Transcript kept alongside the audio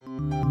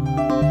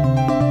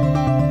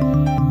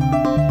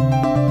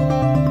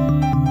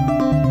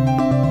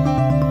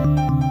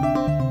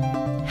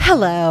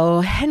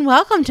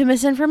welcome to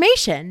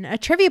Misinformation, a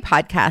trivia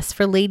podcast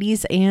for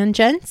ladies and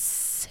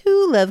gents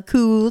who love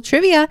cool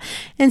trivia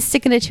and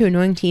sticking it to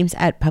annoying teams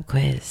at pub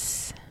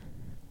quiz.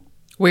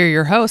 We're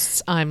your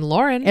hosts. I'm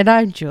Lauren. And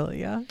I'm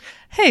Julia.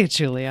 Hey,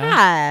 Julia.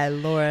 Hi,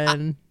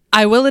 Lauren.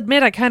 I will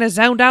admit I kind of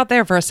zoned out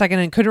there for a second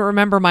and couldn't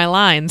remember my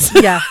lines.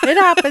 Yeah, it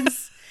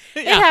happens.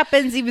 It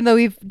happens even though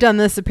we've done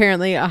this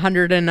apparently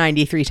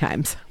 193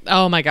 times.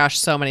 Oh my gosh,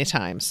 so many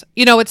times.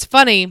 You know, it's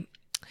funny.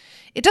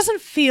 It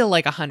doesn't feel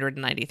like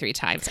 193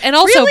 times. And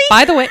also, Really?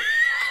 by the way,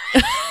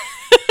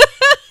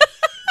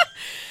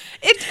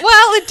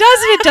 it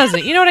does and it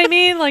doesn't. You know what I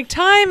mean? Like,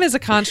 time is a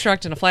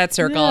construct in a flat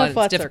circle, Yeah, and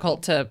flat it's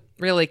difficult to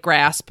really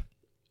grasp.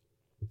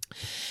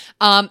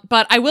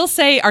 But I will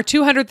say our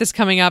 200th is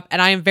coming up,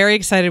 and I am very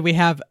excited we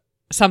have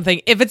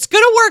something. If it's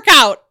going to work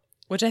out,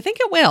 which I think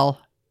it will.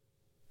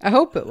 I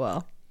hope it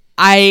will.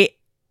 I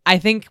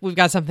think we've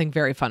got something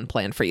very fun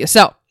planned for you.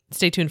 So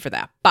stay tuned for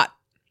that. But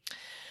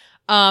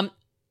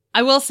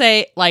I will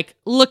say, like,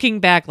 looking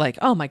back, like,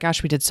 oh my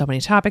gosh, we did so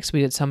many topics.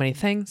 We did so many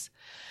things.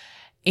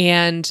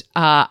 And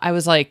I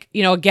was like,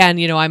 again,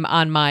 I'm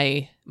on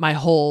my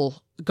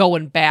whole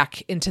going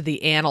back into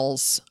the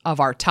annals of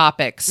our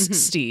topics,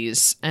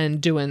 Steve's, and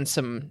doing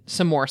some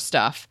more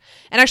stuff.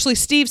 And actually,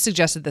 Steve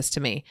suggested this to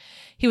me.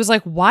 He was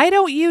like, why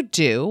don't you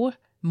do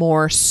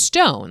more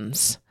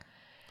stones?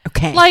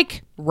 Okay.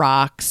 Like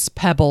rocks,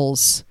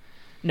 pebbles.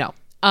 No,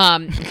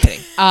 I'm kidding.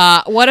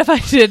 What if I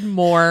did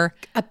more?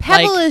 A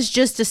pebble is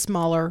just a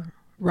smaller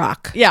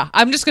rock. Yeah,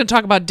 I'm just going to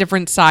talk about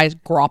different size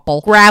gravel.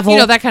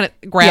 That kind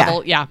of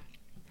gravel. Yeah.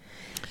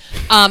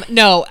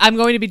 No, I'm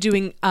going to be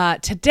doing,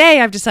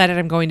 today I've decided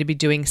I'm going to be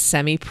doing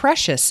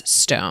semi-precious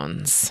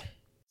stones.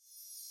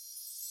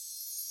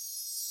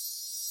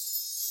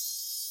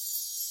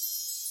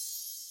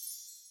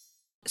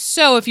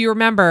 So if you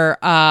remember,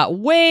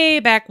 way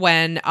back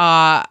when,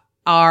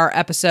 our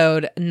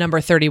episode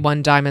number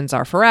 31, Diamonds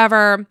Are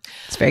Forever.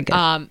 It's very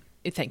good.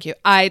 Thank you.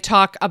 I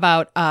talk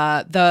about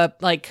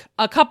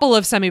a couple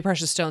of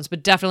semi-precious stones,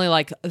 but definitely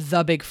like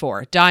the big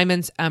four: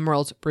 diamonds,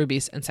 emeralds,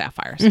 rubies, and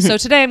sapphires. So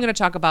today I'm going to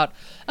talk about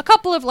a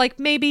couple of like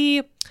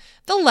maybe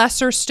the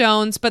lesser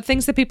stones, but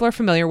things that people are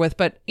familiar with,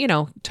 but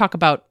talk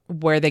about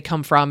where they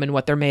come from and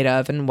what they're made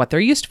of and what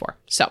they're used for.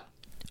 So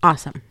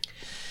Awesome.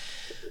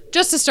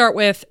 Just to start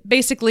with,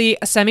 basically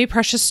a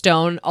semi-precious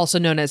stone, also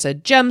known as a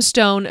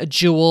gemstone, a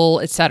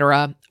jewel,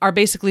 etc., are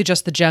basically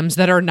just the gems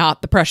that are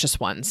not the precious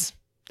ones.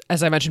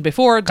 As I mentioned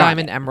before,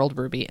 diamond, emerald,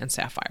 ruby, and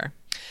sapphire.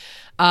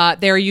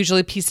 They are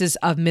usually pieces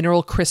of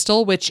mineral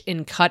crystal, which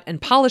in cut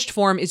and polished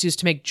form is used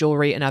to make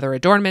jewelry and other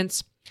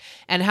adornments.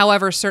 And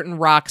however, certain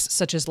rocks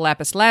such as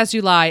lapis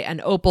lazuli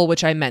and opal,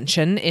 which I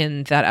mention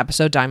in that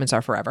episode, Diamonds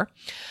Are Forever,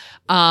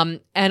 and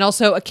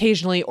also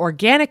occasionally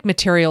organic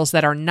materials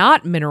that are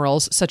not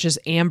minerals, such as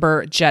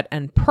amber, jet,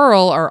 and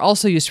pearl, are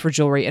also used for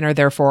jewelry and are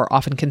therefore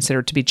often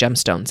considered to be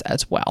gemstones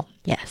as well.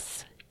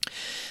 Yes.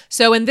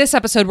 So in this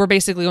episode, we're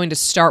basically going to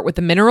start with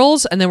the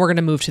minerals, and then we're going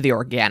to move to the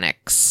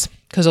organics,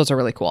 because those are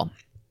really cool.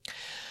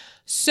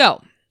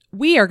 So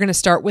we are going to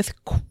start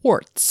with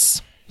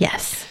quartz.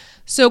 Yes.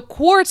 So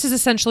quartz is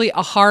essentially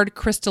a hard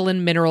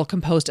crystalline mineral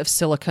composed of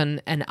silicon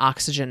and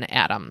oxygen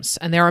atoms.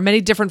 And there are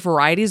many different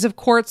varieties of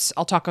quartz.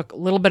 I'll talk a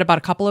little bit about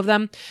a couple of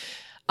them.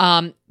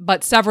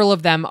 But several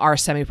of them are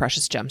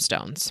semi-precious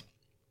gemstones.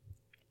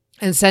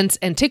 And since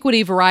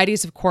antiquity,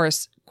 varieties of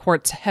quartz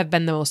have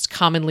been the most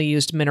commonly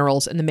used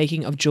minerals in the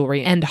making of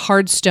jewelry and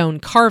hard stone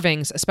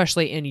carvings,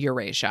 especially in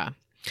Eurasia.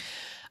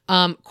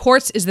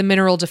 Quartz is the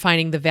mineral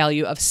defining the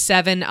value of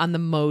 7 on the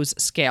Mohs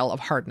scale of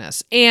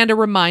hardness. And a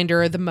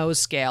reminder, the Mohs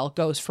scale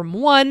goes from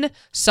 1,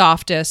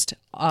 softest,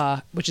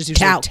 which is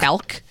usually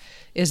talc,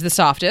 is the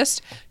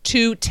softest,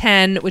 to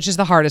 10, which is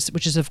the hardest,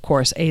 which is, of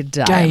course, a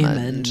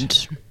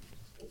diamond.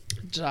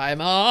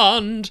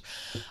 Diamond.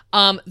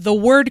 The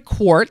word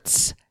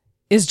quartz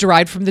is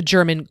derived from the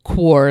German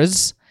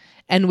Quarz,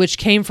 and which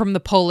came from the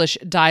Polish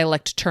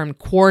dialect term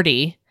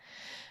quarty.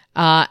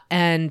 But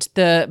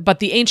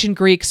the ancient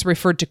Greeks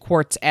referred to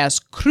quartz as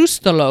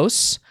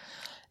krustalos,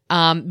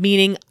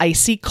 meaning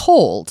icy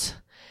cold.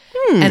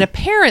 And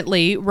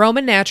apparently,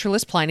 Roman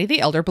naturalist Pliny the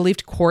Elder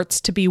believed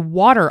quartz to be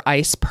water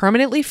ice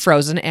permanently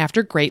frozen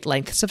after great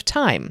lengths of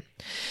time,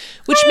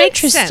 which makes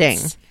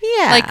sense.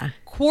 Yeah, like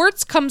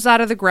quartz comes out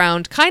of the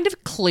ground kind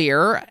of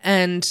clear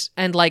and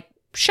like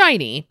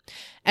shiny.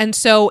 And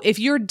so if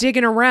you're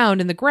digging around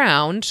in the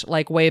ground,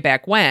 like way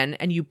back when,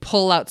 and you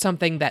pull out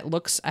something that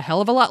looks a hell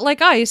of a lot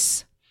like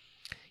ice,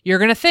 you're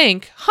going to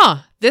think,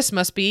 this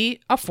must be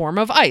a form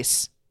of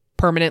ice,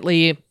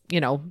 permanently,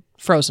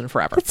 frozen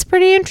forever. That's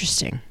pretty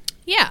interesting.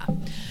 Yeah.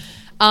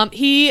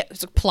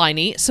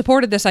 Pliny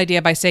supported this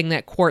idea by saying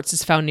that quartz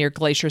is found near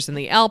glaciers in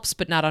the Alps,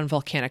 but not on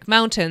volcanic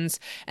mountains,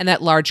 and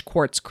that large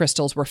quartz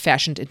crystals were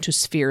fashioned into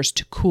spheres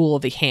to cool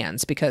the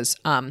hands because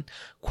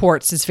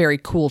quartz is very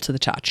cool to the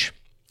touch.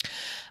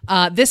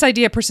 This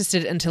idea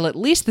persisted until at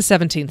least the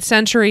 17th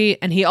century,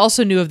 and he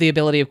also knew of the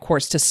ability of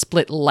quartz to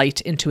split light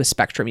into a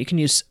spectrum. You can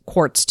use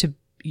quartz to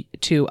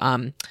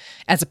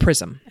as a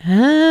prism.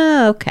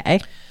 Oh, okay.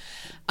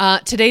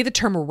 Today, the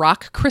term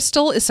rock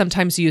crystal is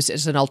sometimes used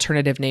as an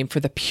alternative name for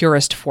the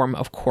purest form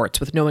of quartz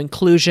with no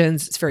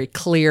inclusions. It's very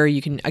clear.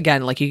 You can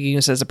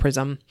use it as a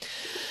prism.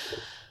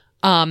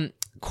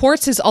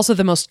 Quartz is also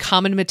the most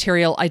common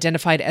material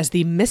identified as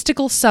the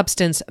mystical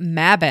substance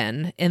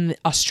Mabon in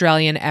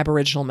Australian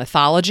Aboriginal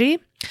mythology.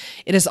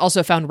 It is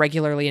also found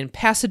regularly in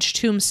passage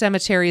tomb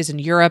cemeteries in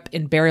Europe,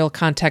 in burial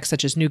contexts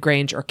such as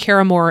Newgrange or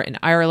Carramore in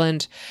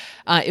Ireland.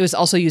 It was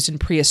also used in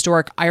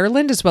prehistoric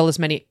Ireland, as well as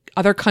many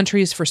other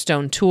countries, for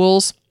stone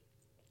tools.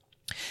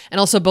 And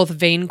also both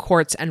vein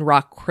quartz and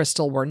rock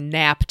crystal were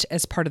napped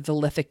as part of the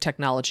lithic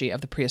technology of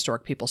the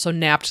prehistoric people. So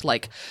napped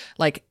like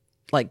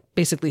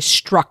basically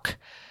struck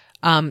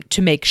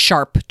to make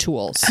sharp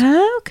tools.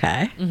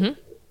 Okay. Mm-hmm.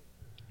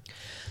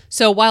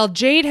 So while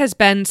jade has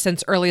been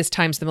since earliest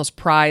times the most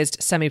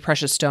prized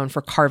semi-precious stone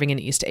for carving in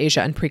East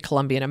Asia and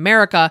pre-Columbian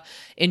America,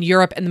 in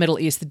Europe and the Middle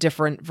East, the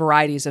different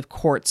varieties of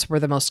quartz were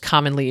the most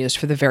commonly used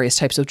for the various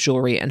types of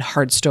jewelry and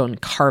hard stone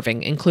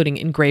carving, including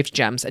engraved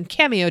gems and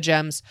cameo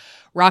gems,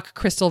 rock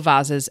crystal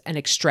vases, and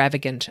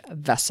extravagant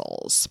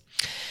vessels.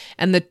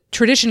 And the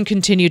tradition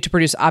continued to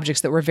produce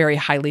objects that were very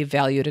highly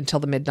valued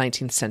until the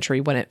mid-19th century,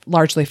 when it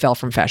largely fell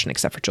from fashion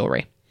except for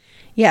jewelry.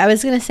 Yeah, I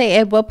was going to say,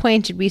 at what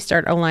point did we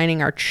start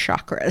aligning our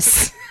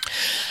chakras?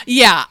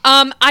 Yeah,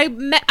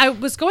 I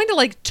was going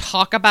to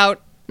talk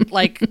about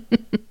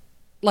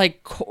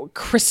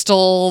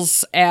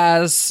crystals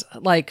as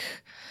like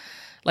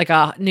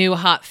a new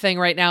hot thing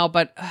right now,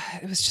 but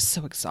it was just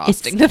so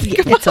exhausting to think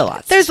about. It's a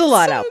lot. There's a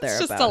lot out there. It's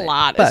just about a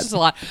lot. But It's just a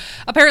lot.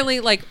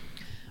 Apparently,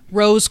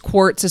 rose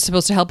quartz is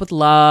supposed to help with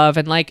love,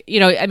 and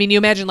you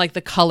imagine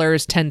the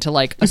colors tend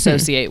to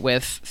associate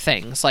with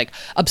things like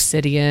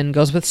obsidian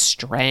goes with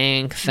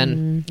strength,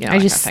 and I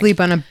just sleep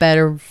on a bed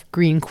of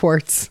green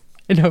quartz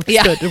in hopes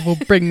that it will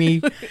bring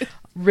me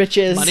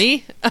riches,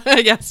 money.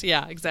 Yes,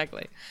 yeah,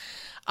 exactly.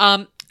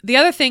 The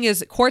other thing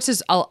is quartz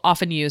is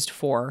often used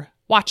for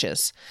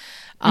watches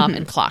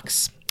and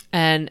clocks,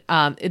 and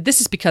this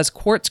is because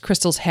quartz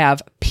crystals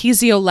have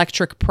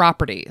piezoelectric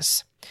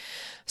properties.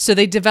 So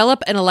they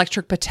develop an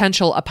electric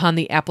potential upon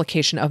the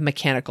application of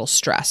mechanical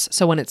stress.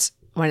 So when it's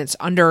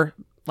under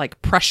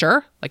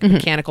pressure,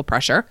 mechanical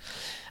pressure,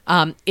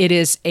 it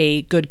is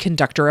a good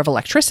conductor of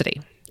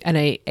electricity and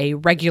a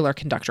regular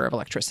conductor of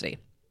electricity.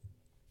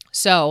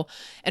 So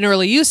an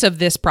early use of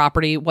this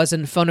property was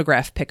in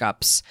phonograph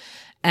pickups.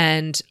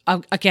 And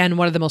again,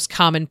 one of the most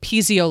common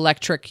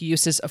piezoelectric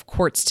uses of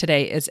quartz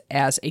today is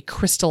as a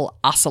crystal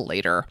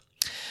oscillator.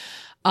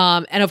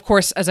 And of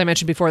course, as I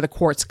mentioned before, the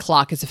quartz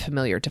clock is a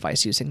familiar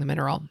device using the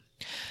mineral.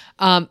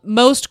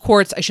 Most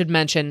quartz, I should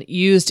mention,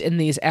 used in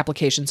these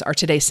applications are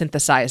today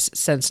synthesized,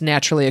 since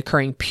naturally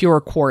occurring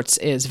pure quartz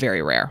is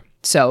very rare.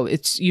 So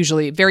it's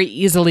usually very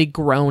easily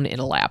grown in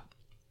a lab.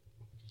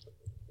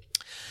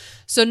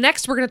 So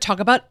next, we're going to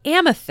talk about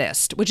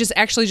amethyst, which is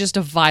actually just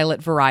a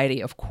violet variety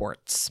of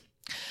quartz.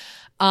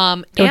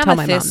 Don't tell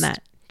my mom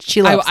that.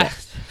 She loves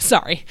it.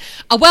 Sorry.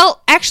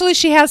 Well, actually,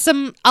 she has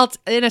some.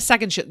 In a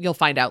second, you'll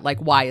find out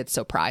why it's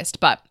so prized.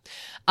 But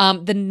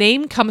the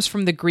name comes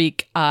from the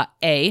Greek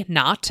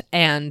not,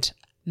 and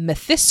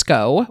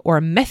methisko or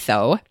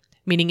metho,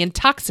 meaning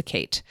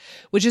intoxicate,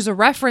 which is a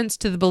reference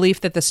to the belief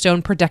that the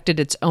stone protected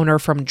its owner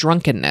from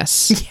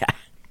drunkenness.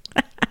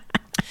 Yeah.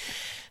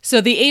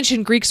 So the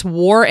ancient Greeks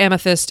wore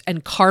amethyst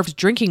and carved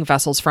drinking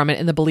vessels from it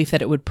in the belief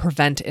that it would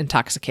prevent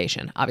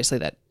intoxication. Obviously,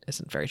 that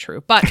isn't very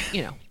true, but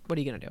what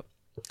are you going to do?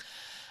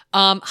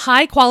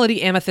 High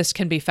quality amethyst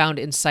can be found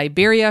in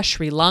Siberia,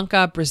 Sri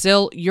Lanka,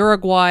 Brazil,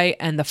 Uruguay,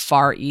 and the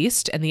Far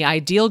East. And the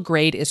ideal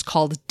grade is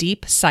called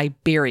Deep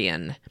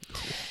Siberian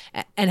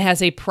and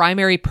has a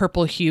primary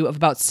purple hue of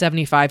about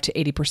 75 to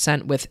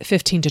 80% with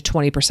 15 to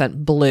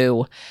 20%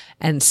 blue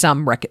and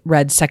some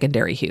red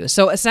secondary hues.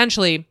 So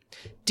essentially,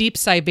 Deep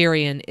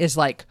Siberian is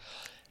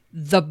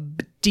the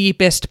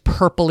deepest,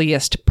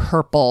 purpliest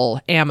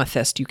purple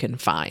amethyst you can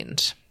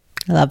find.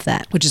 I love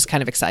that. Which is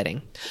kind of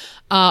exciting.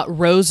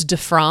 Rose de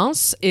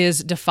France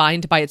is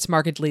defined by its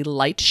markedly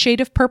light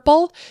shade of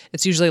purple.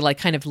 It's usually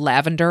kind of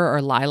lavender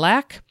or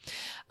lilac.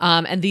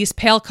 And these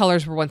pale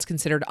colors were once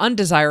considered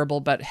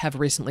undesirable, but have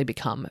recently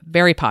become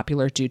very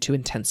popular due to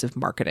intensive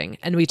marketing.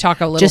 And we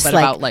talk a little bit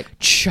about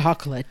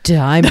chocolate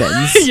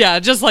diamonds. Yeah,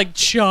 just like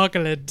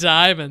chocolate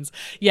diamonds.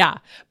 Yeah.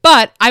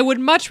 But I would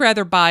much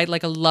rather buy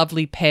a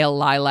lovely pale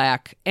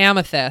lilac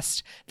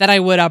amethyst than I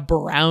would a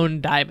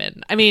brown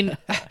diamond. I mean,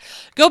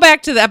 go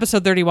back to the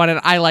episode 31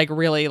 and I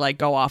really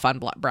go off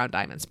on brown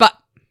diamonds. But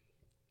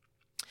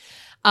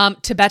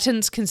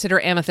Tibetans consider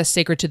amethyst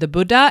sacred to the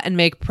Buddha and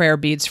make prayer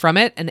beads from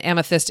it, and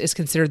amethyst is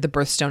considered the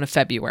birthstone of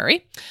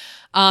February.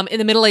 In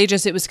the Middle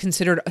Ages, it was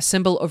considered a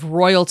symbol of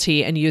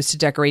royalty and used to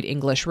decorate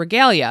English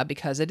regalia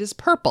because it is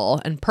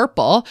purple, and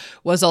purple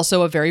was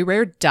also a very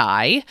rare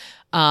dye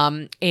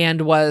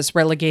and was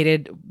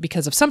relegated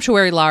because of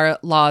sumptuary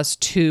laws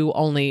to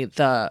only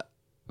the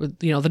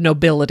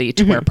nobility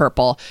to wear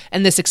purple,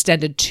 and this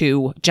extended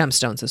to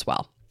gemstones as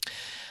well.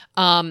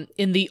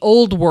 In the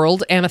old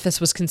world,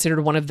 amethyst was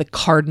considered one of the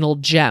cardinal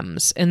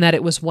gems, in that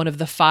it was one of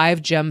the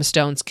 5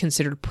 gemstones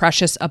considered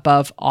precious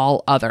above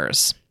all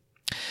others.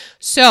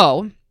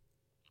 So,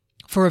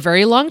 for a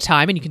very long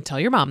time, and you can tell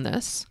your mom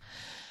this,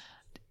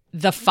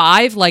 the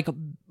 5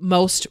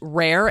 most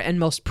rare and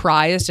most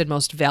prized and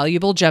most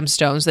valuable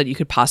gemstones that you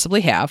could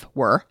possibly have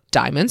were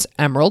diamonds,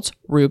 emeralds,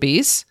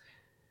 rubies,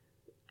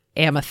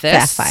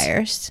 amethysts,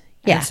 Sapphires.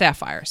 and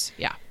sapphires.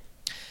 Yeah.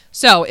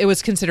 So it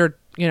was considered,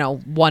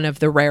 one of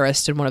the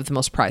rarest and one of the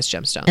most prized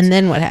gemstones. And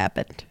then what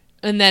happened?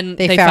 And then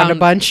They found a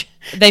bunch.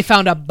 They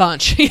found a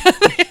bunch.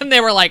 And they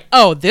were like,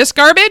 oh, this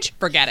garbage?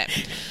 Forget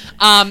it.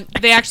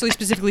 They actually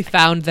specifically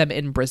found them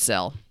in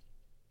Brazil.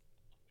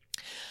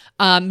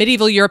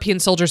 Medieval European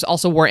soldiers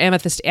also wore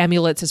amethyst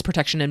amulets as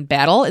protection in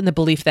battle, in the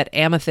belief that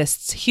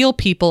amethysts heal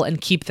people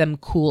and keep them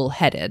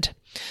cool-headed.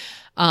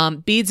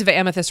 Beads of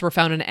amethyst were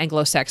found in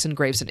Anglo-Saxon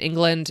graves in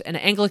England, and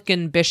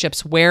Anglican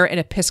bishops wear an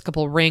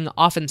episcopal ring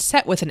often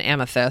set with an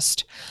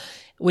amethyst,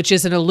 which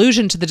is an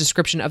allusion to the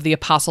description of the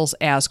apostles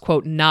as,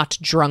 quote, not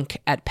drunk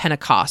at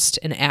Pentecost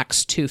in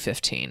Acts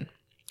 2:15.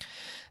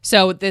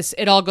 So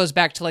it all goes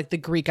back to the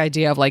Greek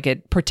idea of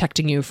it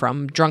protecting you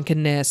from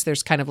drunkenness.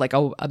 There's kind of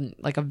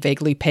a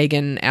vaguely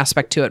pagan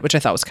aspect to it, which I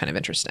thought was kind of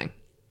interesting.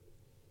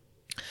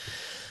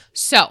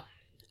 So,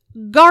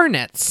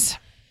 garnets.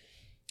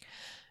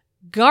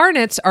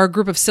 Garnets are a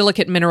group of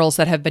silicate minerals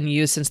that have been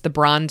used since the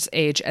Bronze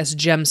Age as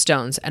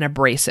gemstones and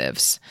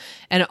abrasives.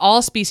 And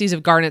all species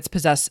of garnets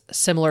possess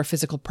similar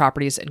physical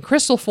properties in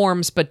crystal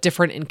forms, but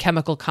different in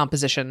chemical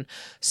composition.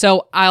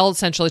 So I'll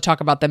essentially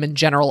talk about them in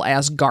general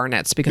as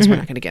garnets, because we're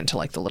not going to get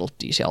into the little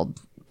detailed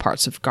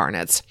parts of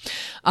garnets.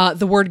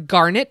 The word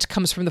garnet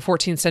comes from the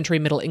 14th century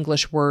Middle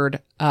English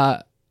word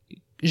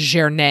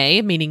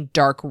gerné, meaning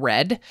dark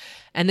red.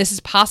 And this is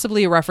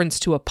possibly a reference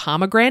to a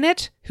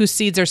pomegranate, whose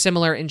seeds are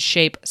similar in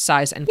shape,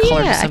 size, and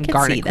color to some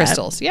garnet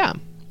crystals. Yeah.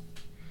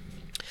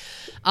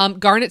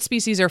 Garnet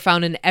species are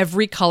found in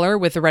every color,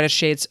 with the reddish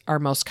shades are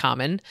most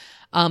common.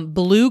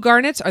 Blue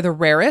garnets are the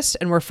rarest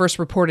and were first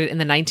reported in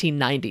the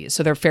 1990s,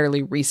 so they're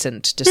fairly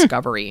recent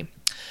discovery.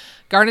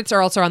 Garnets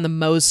are also on the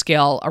Mohs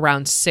scale,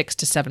 around 6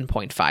 to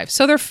 7.5.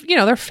 So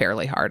they're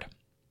fairly hard.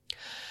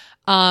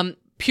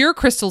 Pure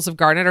crystals of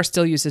garnet are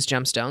still used as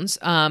gemstones.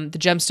 The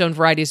gemstone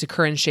varieties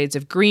occur in shades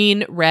of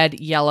green, red,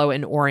 yellow,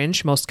 and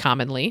orange most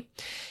commonly.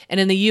 And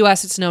in the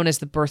U.S., it's known as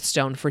the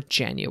birthstone for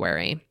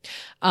January.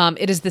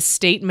 It is the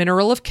state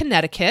mineral of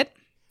Connecticut.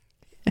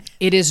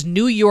 It is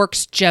New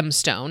York's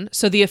gemstone.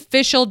 So the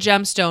official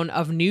gemstone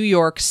of New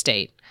York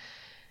State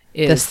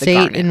is the state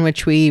garnet. in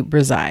which we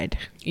reside.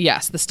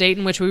 Yes, the state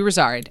in which we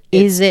reside.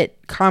 Is it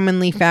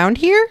commonly found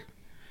here?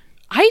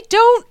 I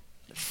don't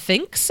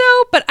think so,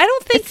 but I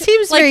don't think it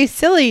seems very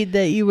silly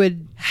that you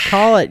would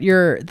call it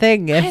your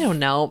thing. I don't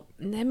know.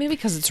 Maybe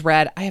because it's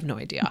red. I have no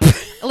idea.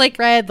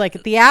 Red,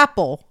 like the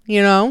apple,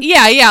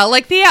 Yeah,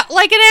 like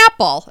an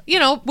apple,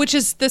 which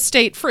is the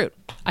state fruit.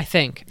 I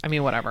think. I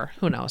mean, whatever.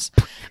 Who knows?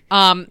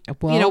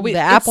 The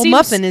apple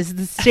muffin is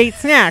the state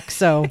snack.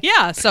 So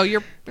yeah, so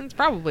it's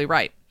probably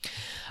right.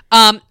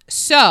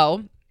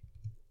 Also,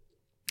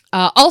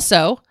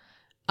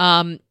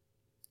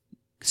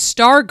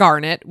 star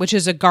garnet, which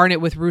is a garnet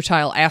with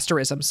rutile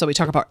asterisms. So we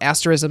talk about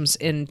asterisms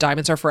in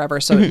Diamonds Are Forever.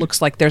 So it looks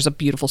like there's a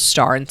beautiful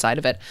star inside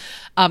of it.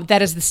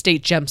 That is the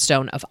state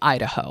gemstone of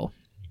Idaho.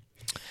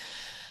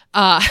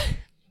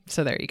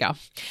 So there you go.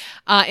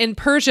 In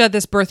Persia,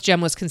 this birth gem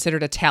was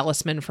considered a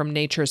talisman from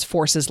nature's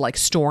forces like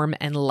storm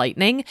and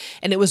lightning.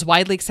 And it was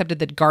widely accepted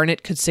that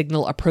garnet could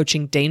signal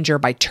approaching danger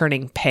by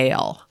turning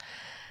pale.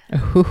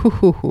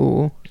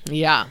 Ooh.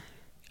 Yeah.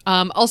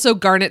 Also,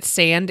 garnet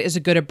sand is a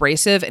good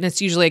abrasive, and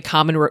it's usually a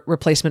common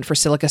replacement for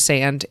silica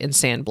sand in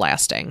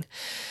sandblasting.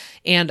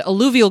 And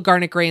alluvial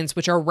garnet grains,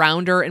 which are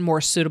rounder and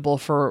more suitable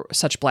for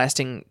such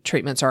blasting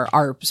treatments,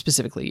 are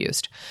specifically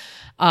used.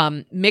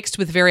 Mixed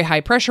with very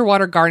high pressure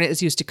water, garnet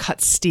is used to cut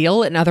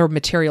steel and other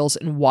materials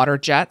in water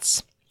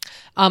jets.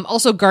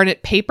 Also,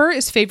 garnet paper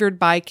is favored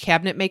by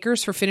cabinet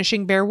makers for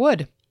finishing bare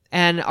wood.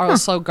 And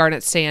also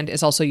garnet sand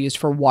is also used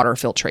for water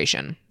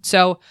filtration.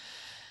 So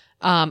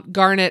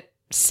garnet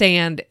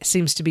sand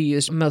seems to be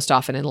used most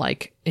often in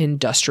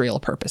industrial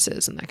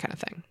purposes and that kind of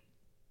thing.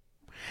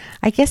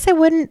 I guess I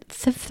wouldn't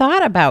have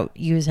thought about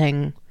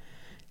using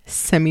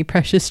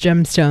semi-precious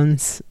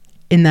gemstones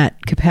in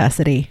that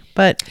capacity,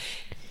 but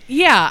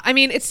yeah, I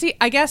mean,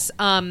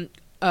 corundum,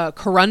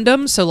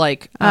 so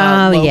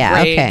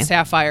low-grade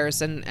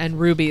sapphires and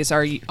rubies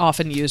are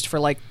often used for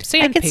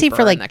sandpaper. I could see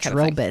for and that kind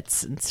drill of thing.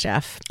 bits and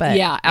stuff, but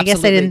yeah, absolutely. I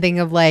guess I didn't think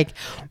of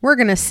we're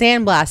gonna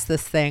sandblast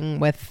this thing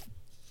with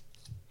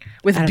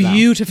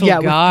beautiful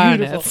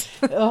garnets.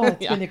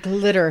 It's gonna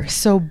glitter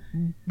so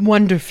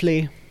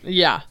wonderfully.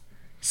 Yeah,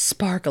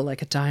 sparkle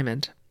like a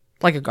diamond,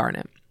 like a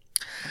garnet.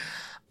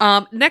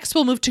 Next,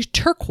 we'll move to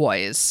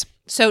turquoise.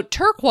 So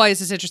turquoise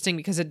is interesting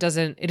because it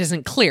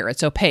isn't clear.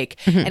 It's opaque.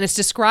 And it's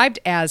described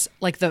as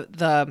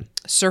the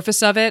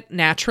surface of it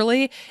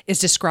naturally is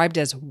described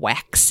as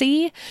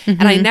waxy.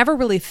 And I never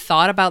really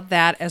thought about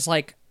that as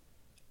like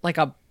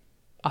a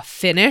a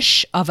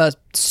finish of a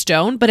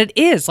stone, but it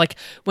is like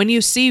when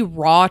you see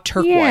raw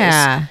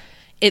turquoise,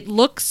 it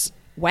looks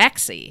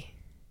waxy.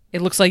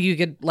 It looks like you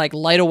could like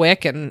light a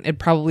wick and it'd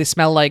probably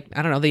smell like,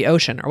 I don't know, the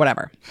ocean or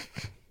whatever.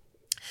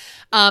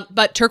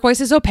 But turquoise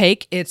is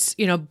opaque. It's,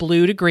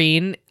 blue to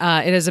green.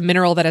 It is a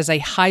mineral that is a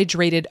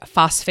hydrated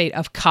phosphate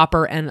of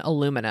copper and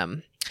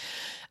aluminum.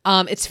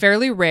 It's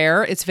fairly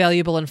rare. It's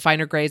valuable in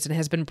finer grades and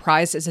has been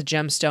prized as a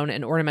gemstone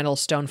and ornamental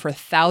stone for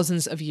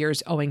thousands of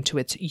years owing to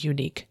its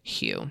unique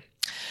hue.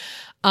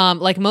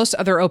 Like most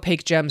other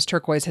opaque gems,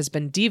 turquoise has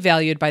been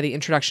devalued by the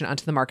introduction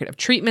onto the market of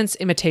treatments,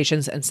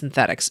 imitations, and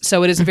synthetics.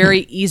 So it is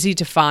very easy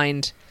to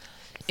find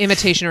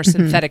imitation or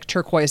synthetic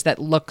turquoise that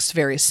looks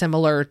very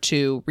similar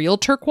to real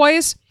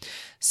turquoise.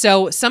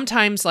 So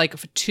sometimes, like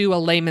to a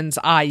layman's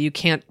eye, you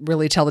can't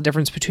really tell the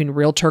difference between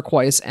real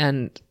turquoise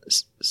and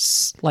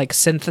like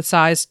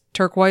synthesized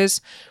turquoise,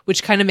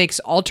 which kind of makes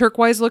all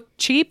turquoise look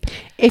cheap.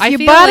 If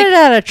you bought it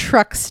at a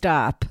truck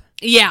stop.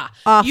 Yeah,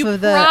 off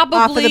of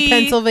the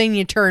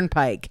Pennsylvania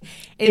Turnpike,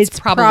 it's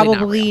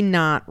probably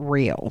not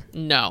real.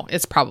 No,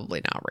 it's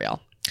probably not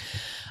real.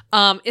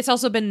 It's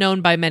also been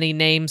known by many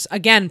names.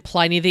 Again,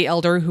 Pliny the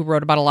Elder, who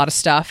wrote about a lot of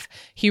stuff,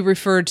 he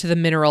referred to the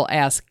mineral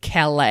as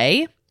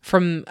Kale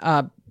from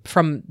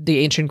the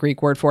ancient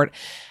Greek word for it,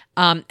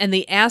 and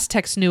the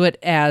Aztecs knew it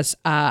as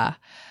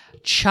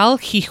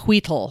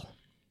Chalchihuitl.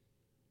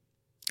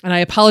 And I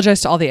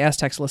apologize to all the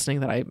Aztecs listening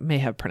that I may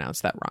have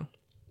pronounced that wrong.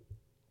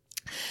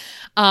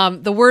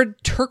 The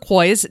word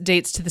turquoise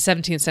dates to the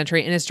 17th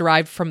century and is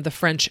derived from the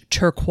French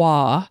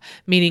turquoise,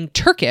 meaning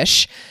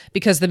Turkish,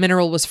 because the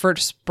mineral was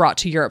first brought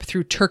to Europe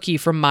through Turkey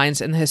from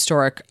mines in the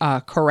historic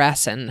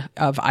Khorasan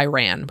of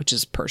Iran, which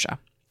is Persia.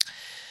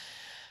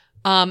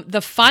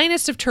 The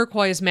finest of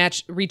turquoise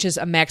reaches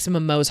a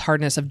maximum Mohs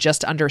hardness of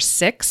just under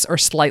 6 or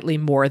slightly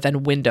more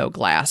than window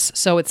glass.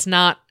 So it's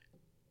not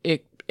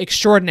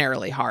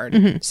extraordinarily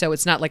hard. So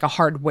it's not like a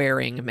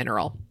hard-wearing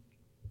mineral.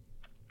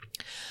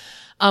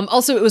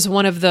 Also, it was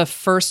one of the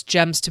first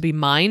gems to be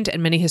mined,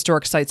 and many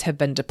historic sites have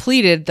been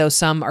depleted, though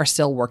some are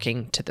still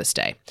working to this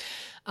day.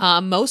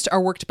 Most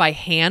are worked by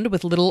hand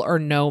with little or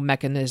no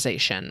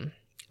mechanization.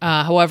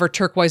 However,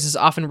 turquoise is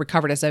often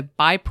recovered as a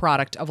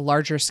byproduct of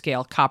larger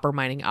scale copper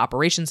mining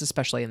operations,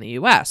 especially in the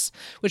U.S.,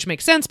 which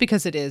makes sense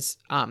because it is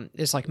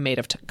like made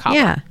of copper.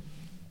 Yeah.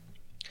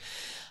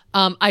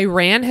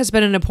 Iran has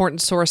been an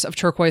important source of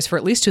turquoise for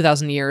at least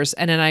 2,000 years,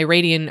 and in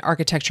Iranian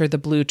architecture, the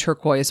blue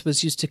turquoise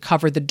was used to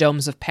cover the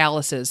domes of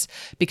palaces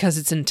because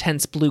its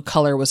intense blue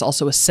color was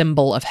also a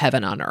symbol of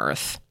heaven on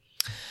earth.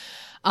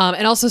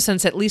 And also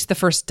since at least the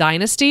first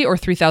dynasty, or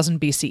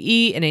 3000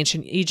 BCE, in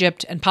ancient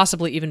Egypt, and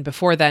possibly even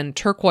before then,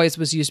 turquoise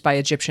was used by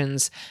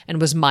Egyptians and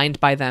was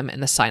mined by them in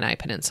the Sinai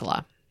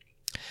Peninsula.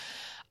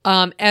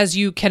 As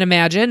you can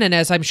imagine, and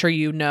as I'm sure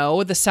you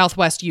know, the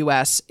Southwest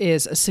U.S.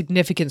 is a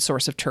significant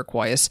source of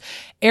turquoise.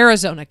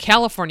 Arizona,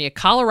 California,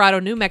 Colorado,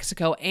 New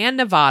Mexico, and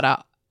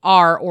Nevada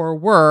are or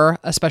were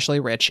especially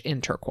rich in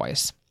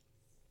turquoise.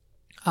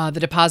 The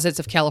deposits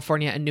of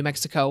California and New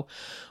Mexico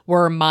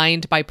were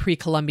mined by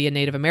pre-Columbian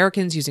Native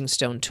Americans using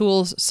stone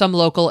tools, some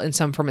local and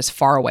some from as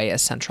far away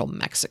as central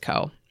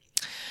Mexico.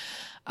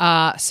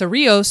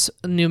 Cerrillos,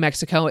 New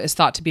Mexico, is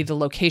thought to be the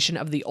location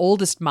of the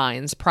oldest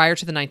mines. Prior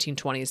to the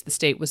 1920s, the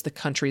state was the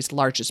country's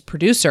largest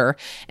producer,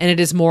 and it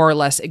is more or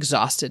less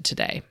exhausted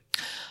today.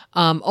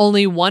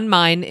 Only one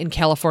mine in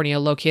California,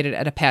 located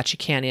at Apache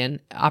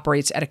Canyon,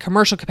 operates at a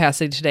commercial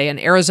capacity today, and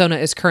Arizona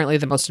is currently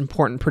the most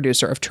important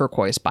producer of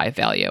turquoise by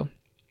value.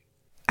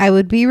 I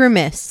would be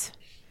remiss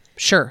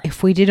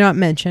if we did not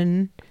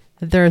mention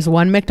that there is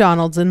one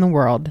McDonald's in the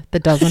world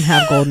that doesn't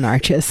have golden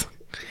arches.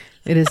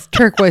 It is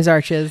Turquoise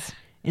Arches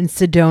in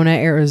Sedona,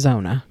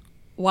 Arizona.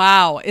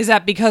 Wow. Is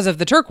that because of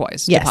the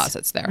turquoise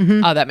deposits there?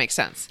 Mm-hmm. Oh, that makes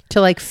sense.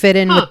 To like fit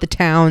in with the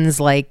town's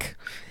like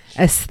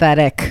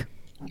aesthetic.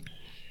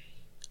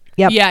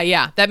 Yep.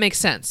 Yeah. That makes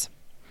sense.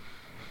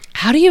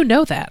 How do you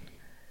know that?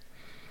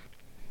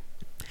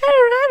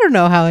 I don't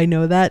know how I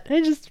know that.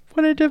 I just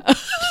wanted to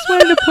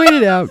point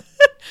it out.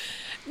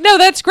 No,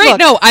 that's great. Look,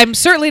 no, I'm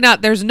certainly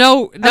not. There's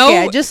no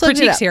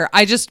critiques here.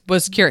 I just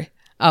was curious.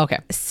 Oh, okay.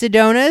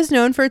 Sedona is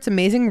known for its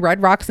amazing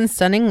red rocks and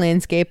stunning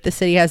landscape. The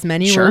city has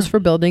many rules for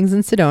buildings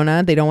in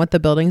Sedona. They don't want the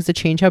buildings to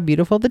change how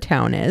beautiful the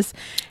town is.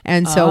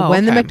 And so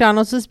when the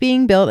McDonald's was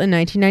being built in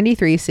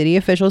 1993, city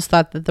officials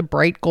thought that the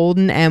bright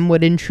golden M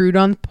would intrude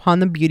upon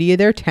the beauty of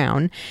their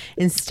town.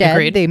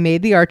 Instead, they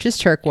made the arches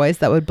turquoise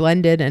that would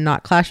blend in and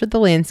not clash with the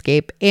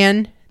landscape,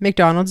 and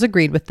McDonald's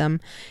agreed with them.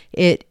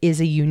 It is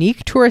a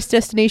unique tourist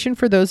destination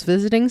for those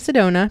visiting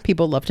Sedona.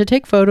 People love to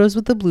take photos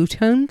with the Blue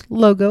Tone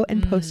logo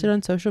and post it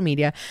on social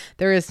media.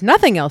 There is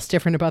nothing else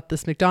different about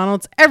this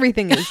McDonald's.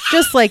 Everything is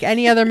just like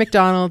any other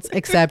McDonald's,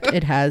 except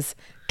it has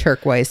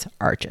turquoise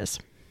arches.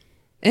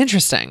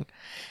 Interesting.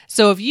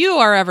 So if you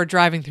are ever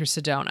driving through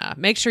Sedona,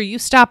 make sure you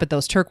stop at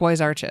those turquoise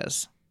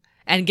arches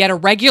and get a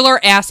regular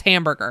ass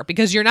hamburger,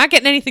 because you're not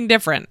getting anything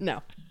different.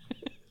 No.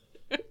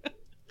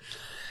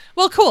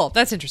 Well, cool.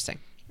 That's interesting.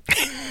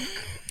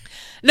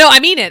 No, I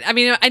mean it. I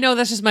mean, I know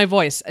that's just my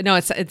voice. No,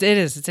 it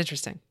is. It's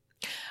interesting.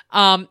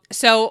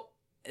 So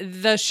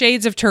the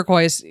shades of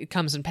turquoise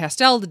comes in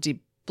pastel, the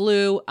deep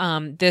blue.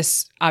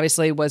 This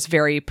obviously was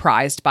very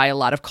prized by a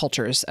lot of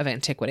cultures of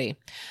antiquity.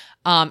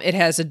 It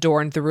has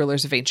adorned the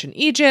rulers of ancient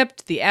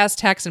Egypt, the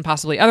Aztecs, and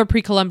possibly other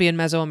pre-Columbian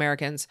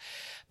Mesoamericans,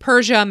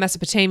 Persia,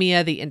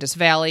 Mesopotamia, the Indus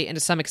Valley, and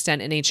to some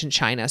extent in ancient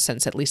China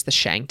since at least the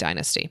Shang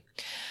dynasty.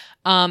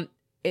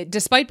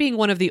 Despite being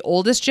one of the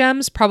oldest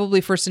gems,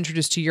 probably first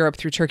introduced to Europe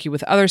through Turkey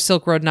with other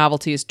Silk Road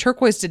novelties,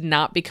 turquoise did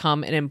not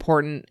become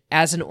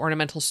as an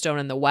ornamental stone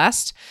in the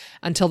West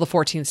until the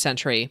 14th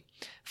century,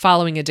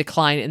 following a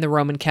decline in the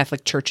Roman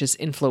Catholic Church's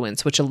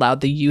influence, which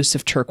allowed the use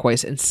of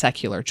turquoise in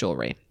secular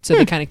jewelry. So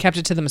they kind of kept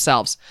it to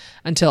themselves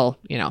until,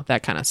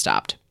 that kind of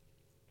stopped.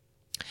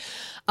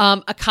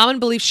 A common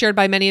belief shared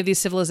by many of these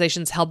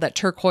civilizations held that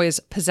turquoise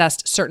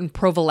possessed certain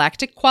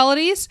prophylactic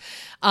qualities.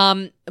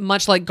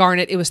 Much like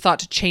garnet, it was thought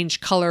to change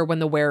color when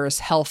the wearer's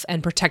health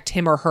and protect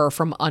him or her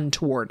from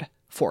untoward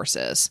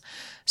forces.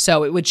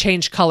 So it would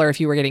change color if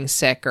you were getting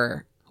sick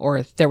or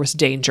there was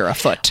danger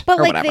afoot. But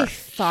or whatever. They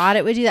thought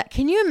it would do that.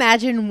 Can you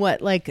imagine what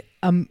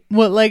a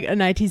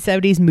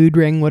 1970s mood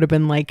ring would have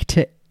been like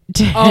to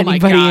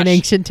anybody in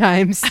ancient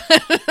times?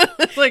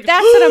 That's what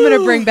I'm going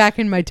to bring back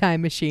in my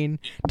time machine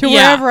to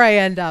wherever I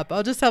end up.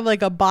 I'll just have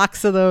a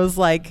box of those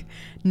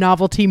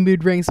novelty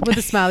mood rings with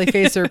a smiley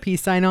face or a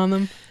peace sign on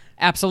them.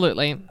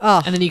 Absolutely.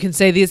 And then you can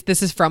say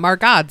this is from our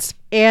gods.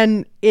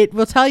 And it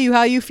will tell you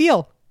how you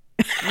feel.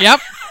 Yep.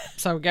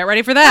 So get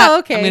ready for that. Oh,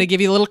 okay. I'm going to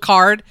give you a little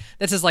card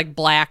that says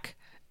black,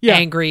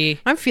 angry.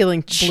 I'm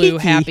feeling blue,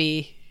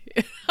 happy.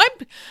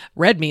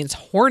 Red means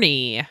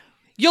horny.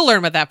 You'll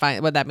learn what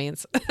that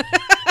means.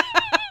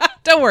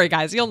 Don't worry,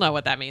 guys. You'll know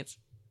what that means.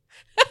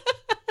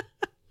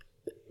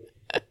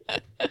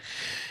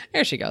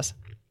 There she goes.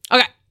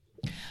 Okay.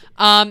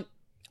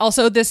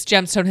 Also, this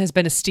gemstone has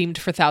been esteemed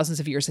for thousands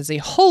of years as a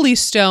holy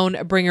stone,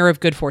 a bringer of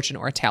good fortune,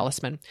 or a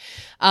talisman.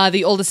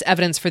 The oldest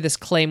evidence for this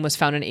claim was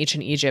found in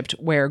ancient Egypt,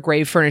 where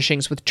grave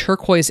furnishings with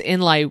turquoise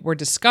inlay were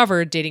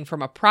discovered, dating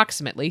from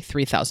approximately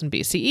 3000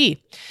 BCE.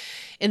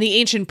 In the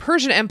ancient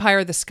Persian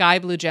Empire, the sky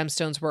blue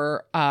gemstones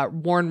were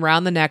worn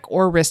round the neck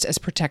or wrist as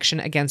protection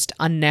against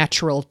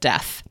unnatural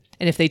death.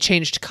 And if they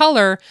changed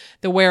color,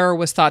 the wearer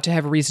was thought to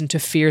have reason to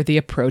fear the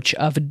approach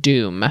of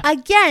doom.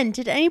 Again,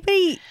 did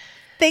anybody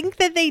think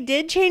that they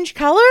did change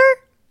color?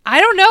 I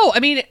don't know. I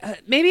mean,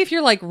 maybe if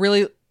you're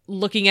really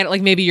looking at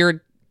it, maybe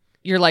you're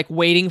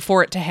waiting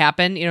for it to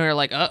happen. You're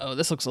like, uh-oh,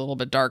 this looks a little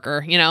bit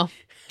darker,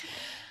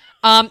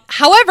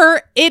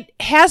 However, it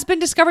has been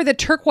discovered that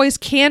turquoise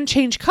can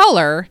change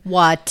color.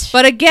 What?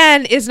 But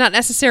again, is not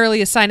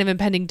necessarily a sign of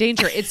impending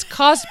danger. It's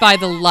caused by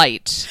the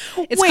light.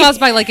 It's caused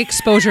by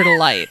exposure to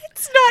light.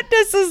 It's not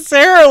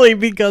necessarily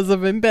because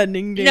of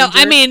impending danger. No,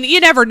 I mean,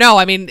 you never know.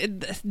 I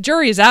mean,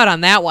 jury's out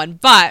on that one,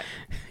 but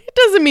it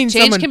doesn't mean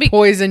someone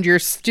poisoned your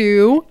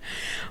stew.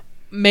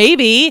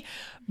 Maybe.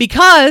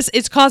 Because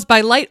it's caused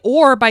by light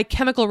or by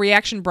chemical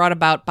reaction brought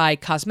about by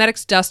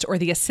cosmetics, dust, or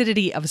the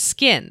acidity of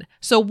skin.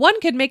 So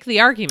one could make the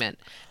argument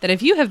that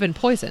if you have been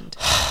poisoned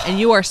and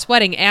you are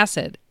sweating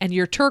acid and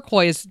your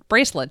turquoise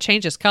bracelet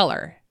changes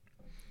color,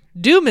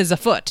 doom is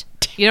afoot.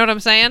 You know what I'm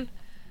saying?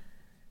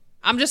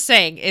 I'm just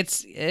saying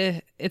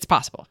it's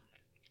possible.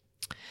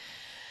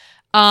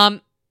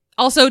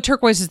 Also,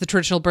 turquoise is the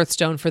traditional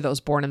birthstone for those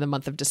born in the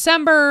month of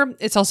December.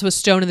 It's also a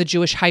stone in the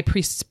Jewish high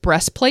priest's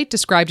breastplate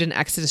described in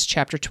Exodus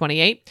chapter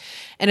 28,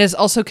 and is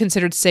also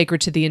considered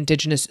sacred to the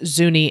indigenous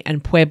Zuni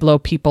and Pueblo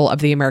people of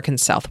the American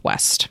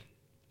Southwest.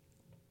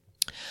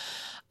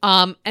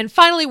 And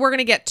finally, we're going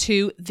to get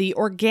to the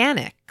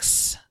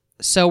organics.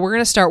 So we're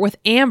going to start with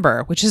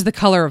amber, which is the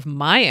color of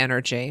my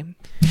energy.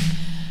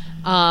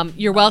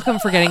 You're welcome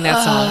for getting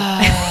that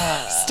song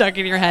stuck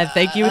in your head.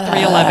 Thank you,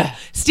 311.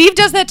 Steve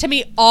does that to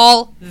me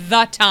all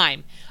the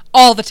time.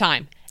 All the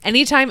time.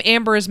 Anytime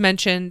amber is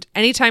mentioned,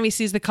 anytime he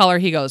sees the color,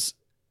 he goes,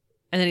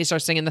 and then he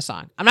starts singing the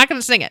song. I'm not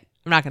going to sing it.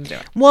 I'm not going to do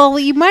it. Well,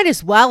 you might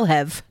as well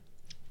have.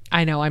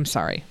 I know. I'm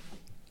sorry.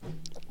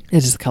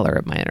 It is the color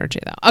of my energy,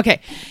 though.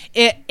 Okay.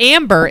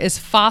 Amber is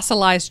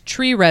fossilized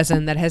tree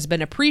resin that has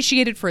been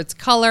appreciated for its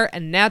color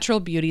and natural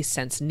beauty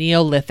since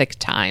Neolithic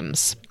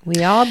times.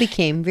 We all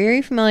became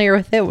very familiar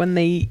with it when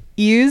they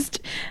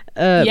used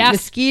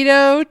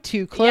mosquito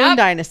to clone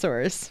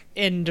dinosaurs.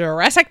 In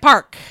Jurassic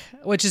Park,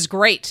 which is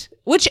great.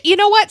 Which, you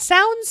know what,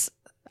 sounds...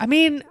 I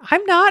mean,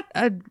 I'm not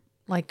an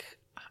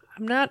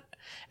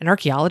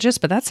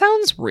archaeologist, but that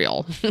sounds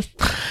real.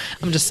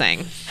 I'm just saying.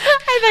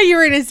 I thought you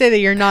were going to say that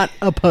you're not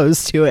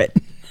opposed to it.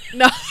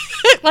 No,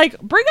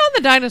 bring on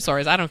the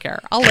dinosaurs. I don't care.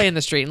 I'll lay in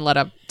the street and let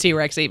a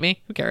T-Rex eat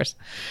me. Who cares?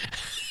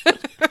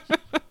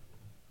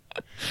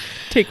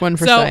 Take one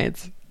for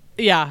science.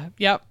 Yeah.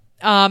 Yep.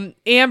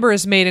 Amber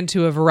is made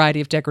into a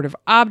variety of decorative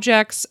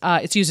objects.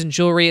 It's used in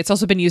jewelry. It's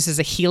also been used as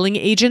a healing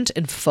agent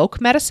in folk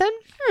medicine.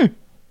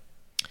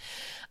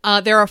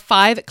 There are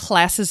 5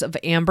 classes of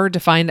amber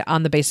defined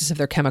on the basis of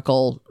their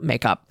chemical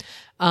makeup.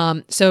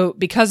 So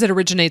because it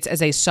originates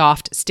as a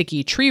soft,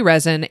 sticky tree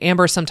resin,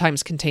 amber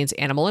sometimes contains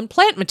animal and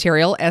plant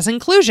material as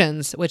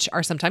inclusions, which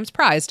are sometimes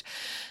prized.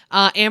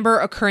 Amber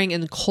occurring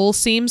in coal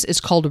seams is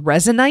called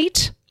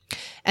resinite.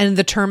 And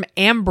the term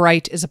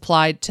ambrite is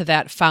applied to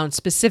that found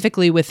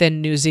specifically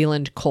within New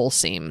Zealand coal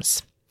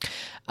seams.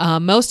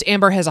 Most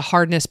amber has a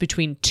hardness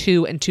between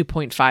 2 and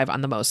 2.5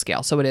 on the Mohs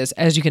scale. So it is,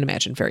 as you can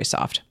imagine, very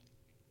soft.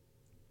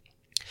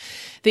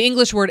 The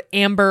English word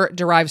amber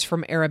derives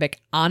from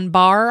Arabic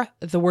anbar.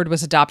 The word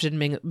was adopted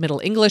in Middle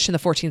English in the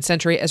 14th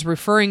century as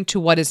referring to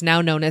what is now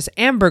known as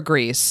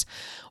ambergris,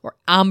 or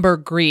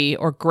ambergris,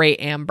 or gray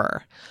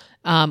amber,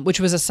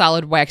 which was a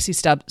solid waxy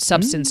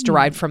substance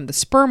derived from the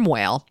sperm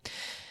whale.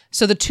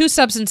 So the two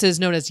substances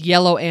known as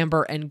yellow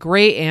amber and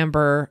gray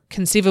amber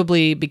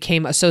conceivably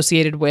became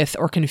associated with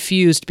or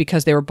confused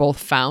because they were both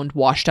found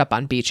washed up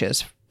on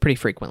beaches pretty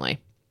frequently.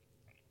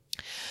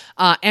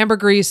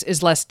 Ambergris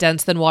is less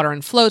dense than water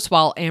and floats,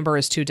 while amber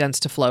is too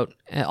dense to float,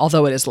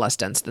 although it is less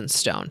dense than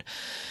stone.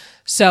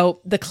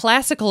 So the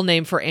classical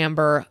name for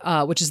amber,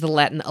 which is the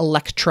Latin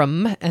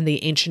electrum and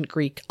the ancient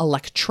Greek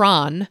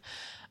electron,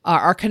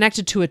 are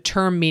connected to a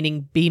term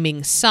meaning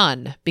beaming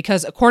sun,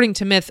 because according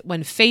to myth,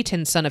 when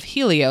Phaeton, son of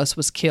Helios,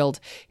 was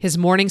killed, his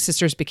mourning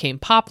sisters became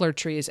poplar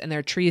trees and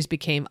their trees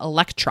became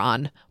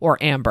electron,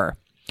 or amber.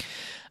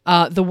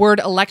 The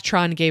word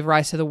electron gave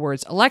rise to the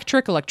words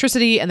electric,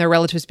 electricity, and their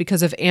relatives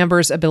because of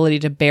amber's ability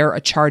to bear a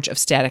charge of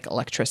static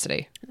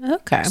electricity.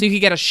 Okay. So you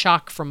could get a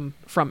shock from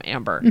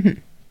amber.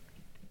 Mm-hmm.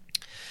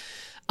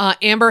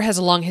 Amber has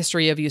a long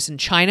history of use in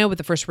China, with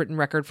the first written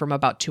record from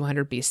about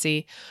 200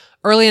 BC.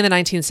 Early in the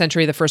 19th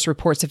century, the first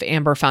reports of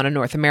amber found in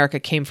North America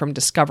came from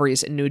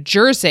discoveries in New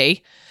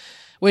Jersey,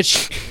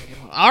 which,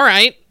 all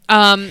right.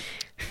 Okay.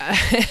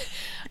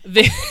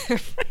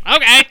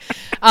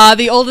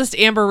 The oldest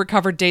amber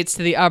recovered dates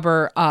to the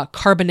Upper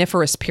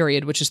Carboniferous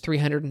period, which is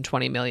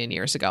 320 million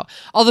years ago.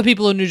 All the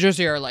people in New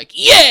Jersey are like,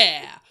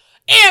 yeah,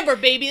 amber,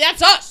 baby,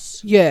 that's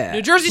us. Yeah.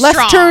 New Jersey Left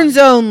strong. turns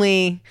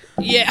only.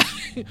 Yeah.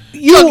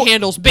 You Jug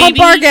handles, baby.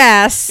 Pump our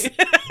gas.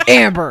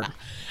 Amber.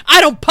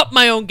 I don't pump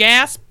my own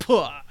gas.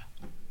 Puh.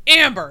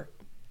 Amber.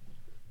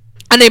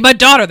 I named my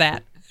daughter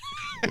that.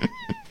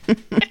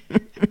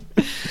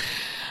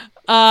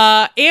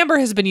 Amber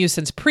has been used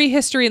since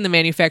prehistory in the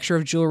manufacture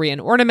of jewelry and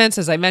ornaments,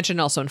 as I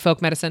mentioned, also in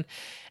folk medicine.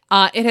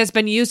 It has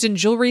been used in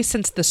jewelry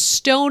since the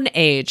Stone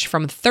Age,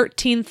 from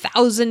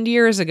 13,000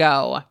 years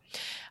ago.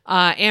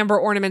 Amber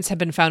ornaments have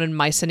been found in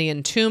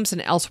Mycenaean tombs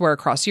and elsewhere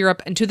across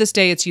Europe, and to this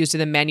day it's used in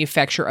the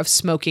manufacture of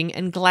smoking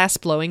and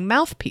glass-blowing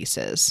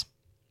mouthpieces.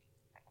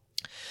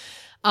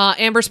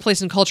 Amber's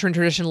place in culture and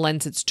tradition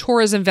lends its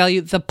tourism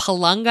value. The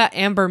Palanga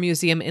Amber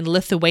Museum in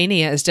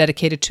Lithuania is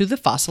dedicated to the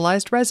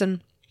fossilized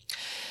resin.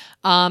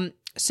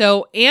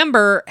 So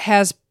amber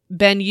has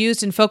been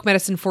used in folk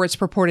medicine for its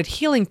purported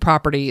healing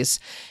properties,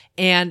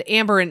 and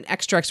amber and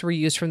extracts were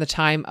used from the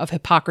time of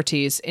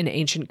Hippocrates in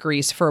ancient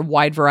Greece for a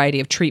wide variety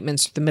of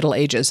treatments through the Middle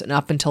Ages and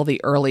up until the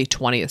early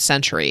 20th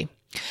century.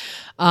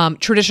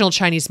 Traditional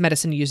Chinese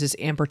medicine uses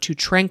amber to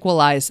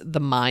tranquilize the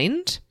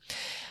mind.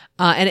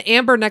 And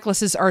amber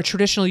necklaces are a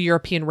traditional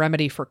European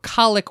remedy for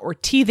colic or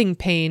teething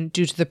pain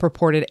due to the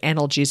purported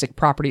analgesic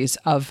properties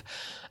of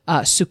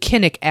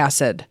succinic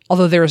acid,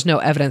 although there is no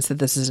evidence that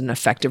this is an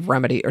effective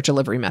remedy or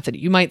delivery method.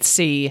 You might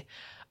see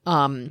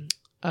mommy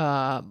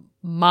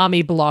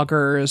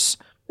bloggers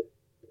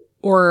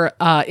or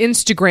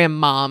Instagram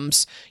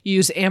moms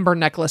use amber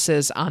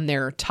necklaces on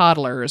their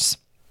toddlers.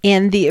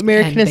 And the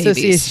American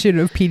Association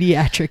of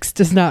Pediatrics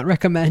does not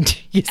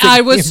recommend using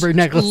amber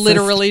necklaces.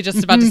 Literally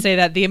just about to say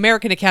that. The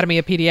American Academy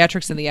of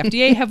Pediatrics and the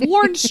FDA have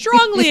warned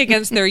strongly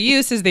against their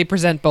use, as they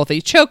present both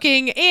a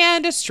choking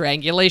and a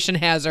strangulation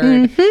hazard.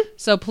 Mm-hmm.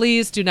 So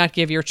please do not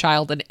give your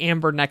child an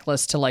amber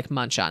necklace to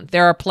munch on.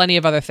 There are plenty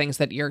of other things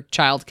that your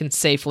child can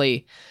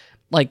safely,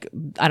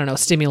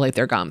 stimulate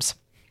their gums.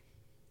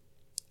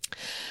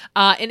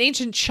 In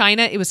ancient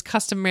China, it was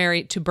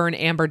customary to burn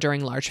amber during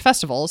large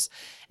festivals.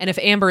 And if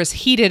amber is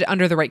heated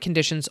under the right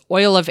conditions,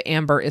 oil of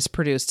amber is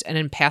produced. And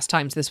in past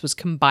times, this was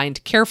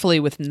combined carefully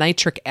with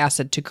nitric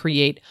acid to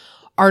create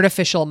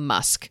artificial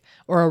musk,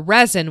 or a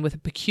resin with a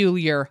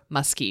peculiar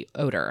musky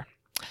odor.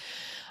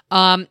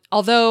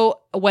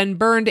 Although when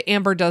burned,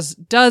 amber does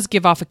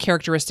give off a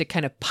characteristic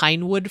kind of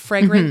pine wood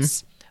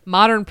fragrance. Mm-hmm.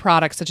 Modern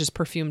products such as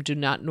perfume do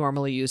not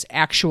normally use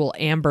actual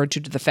amber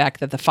due to the fact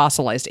that the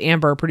fossilized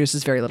amber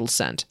produces very little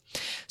scent.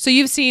 So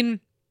you've seen,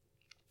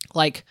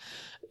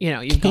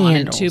 you've gone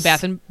into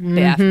Bath and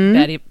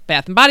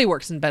Body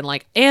Works and been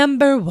like,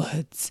 Amber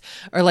Woods,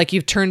 or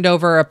you've turned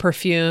over a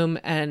perfume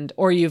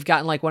or you've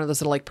gotten one of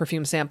those little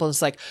perfume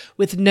samples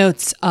with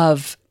notes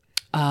of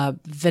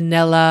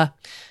vanilla,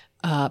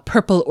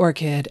 purple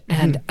orchid,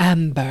 and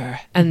amber.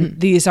 And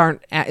these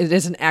it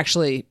isn't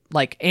actually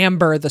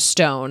amber, the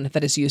stone,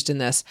 that is used in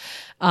this.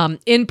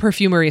 In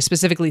perfumery,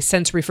 specifically,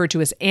 scents referred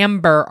to as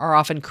amber are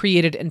often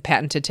created and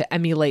patented to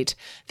emulate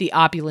the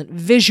opulent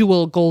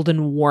visual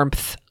golden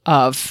warmth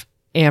of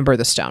amber,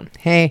 the stone.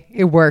 Hey,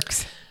 it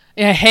works.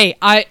 Yeah, hey,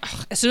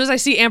 as soon as I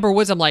see Amber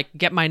Woods, I'm like,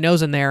 get my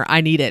nose in there.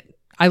 I need it.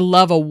 I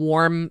love a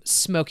warm,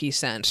 smoky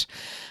scent.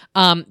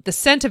 The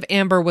scent of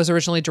amber was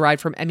originally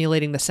derived from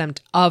emulating the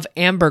scent of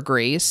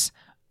ambergris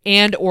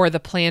and or the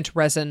plant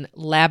resin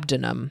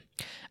labdanum.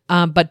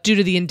 But due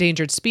to the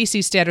endangered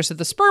species status of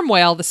the sperm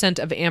whale, the scent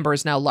of amber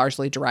is now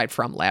largely derived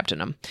from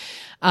labdanum.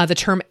 The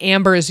term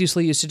amber is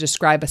usually used to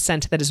describe a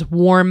scent that is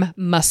warm,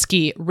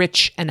 musky,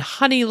 rich, and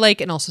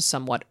honey-like, and also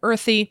somewhat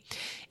earthy.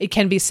 It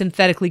can be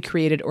synthetically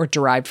created or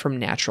derived from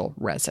natural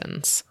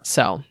resins.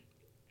 So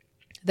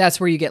that's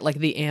where you get like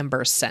the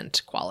amber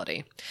scent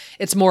quality.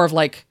 It's more of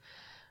like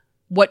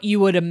what you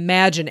would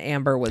imagine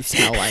amber would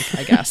smell like,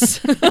 I guess.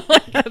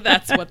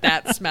 That's what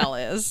that smell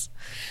is.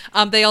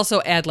 They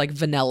also add like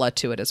vanilla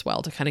to it as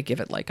well to kind of give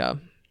it like a,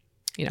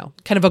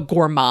 kind of a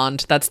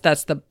gourmand. That's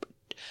the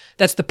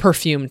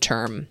perfume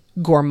term,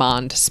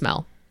 gourmand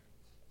smell.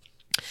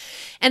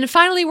 And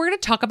finally, we're going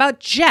to talk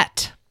about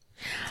Jet.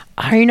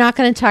 Are you not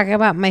going to talk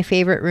about my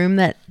favorite room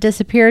that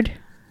disappeared?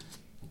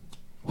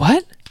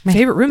 What?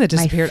 Favorite room that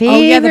disappeared?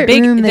 Oh yeah, the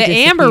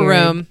amber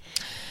room.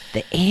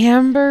 The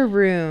amber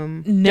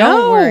room. No.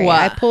 Don't worry.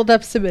 I pulled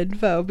up some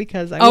info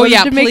because I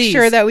wanted to make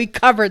sure that we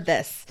covered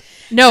this.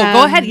 No,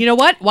 go ahead. You know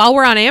what? While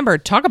we're on amber,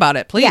 talk about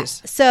it, please.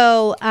 Yeah.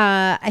 So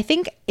I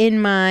think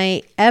in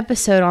my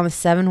episode on the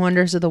 7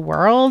 Wonders of the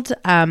World,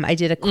 I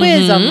did a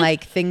quiz on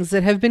like things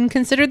that have been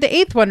considered the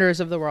 8th Wonders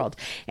of the World.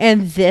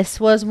 And this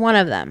was one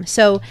of them.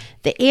 So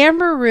the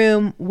amber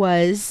room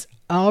was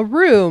a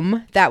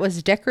room that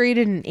was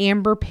decorated in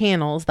amber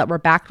panels that were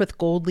backed with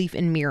gold leaf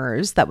and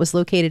mirrors that was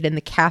located in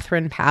the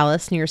Catherine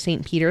Palace near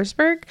St.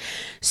 Petersburg.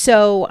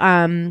 So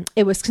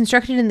it was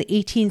constructed in the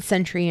 18th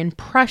century in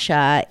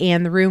Prussia,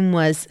 and the room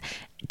was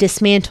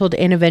dismantled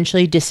and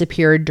eventually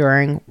disappeared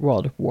during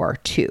World War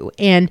II.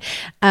 And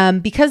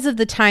because of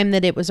the time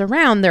that it was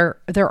around, there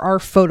are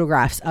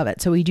photographs of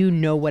it, so we do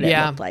know what it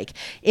looked like.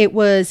 It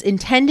was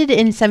intended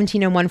in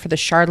 1701 for the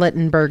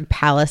Charlottenburg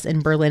Palace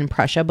in Berlin,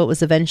 Prussia, but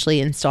was eventually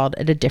installed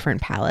at a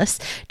different palace.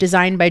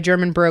 Designed by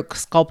German Baroque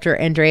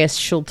sculptor Andreas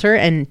Schulter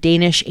and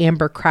Danish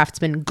amber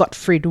craftsman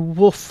Gottfried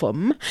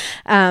Wolfram.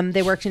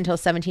 They worked until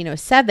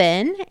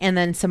 1707, and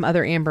then some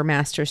other amber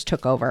masters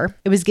took over.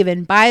 It was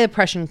given by the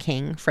Prussian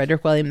king,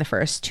 Frederick William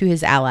I, to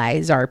his ally,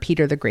 Tsar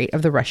Peter the Great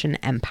of the Russian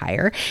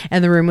Empire,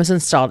 and the room was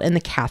installed in the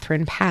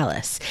Catherine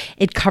Palace.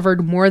 It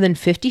covered more than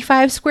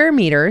 55 square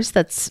meters,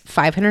 that's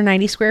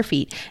 590 square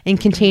feet, and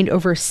contained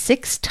over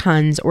 6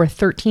 tons or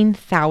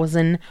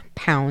 13,000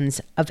 pounds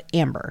of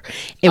amber.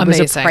 It was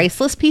a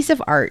priceless piece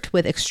of art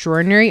with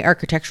extraordinary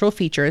architectural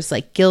features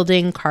like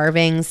gilding,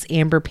 carvings,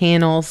 amber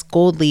panels,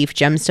 gold leaf,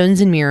 gemstones,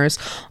 and mirrors,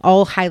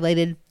 all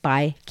highlighted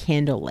by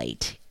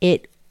candlelight.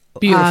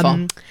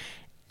 Beautiful.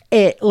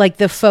 It like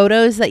the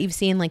photos that you've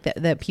seen, like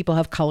that people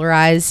have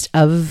colorized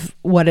of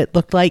what it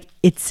looked like.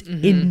 It's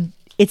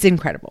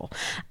incredible.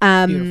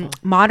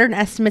 Modern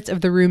estimates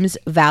of the room's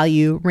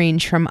value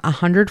range from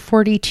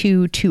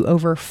 142 to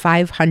over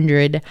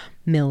 $500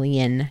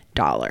 million.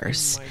 Oh my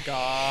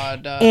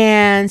God.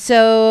 And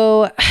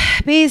so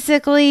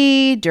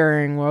basically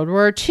during World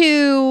War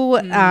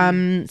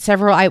II,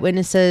 several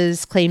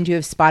eyewitnesses claimed to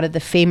have spotted the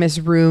famous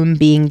room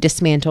being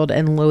dismantled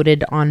and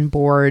loaded on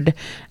board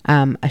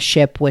a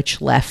ship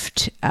which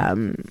left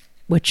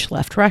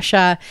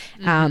Russia,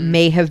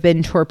 may have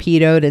been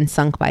torpedoed and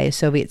sunk by a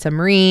Soviet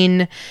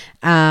submarine.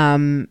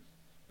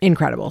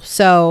 Incredible.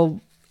 So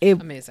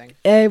amazing.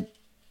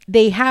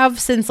 They have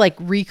since like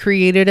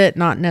recreated it,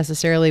 not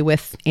necessarily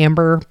with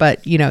amber,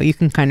 but you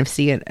can kind of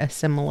see it a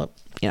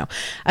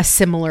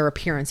similar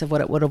appearance of what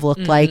it would have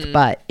looked like,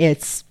 but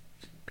it's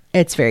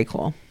very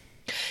cool.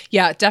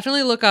 Yeah,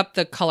 definitely look up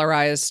the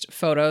colorized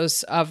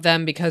photos of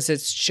them because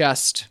it's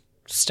just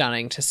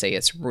stunning to see.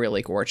 It's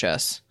really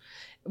gorgeous.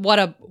 What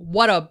a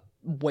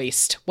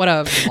waste. What a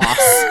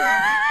loss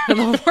in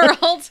the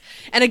world.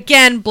 And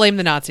again, blame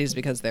the Nazis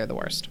because they're the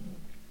worst.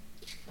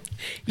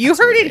 You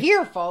heard it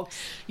here, folks.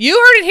 You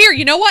heard it here.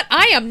 You know what?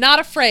 I am not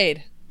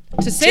afraid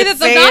to say that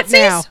the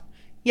Nazis.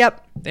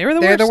 Yep.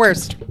 They're the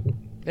worst.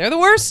 They're the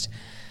worst.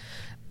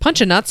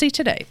 Punch a Nazi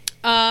today.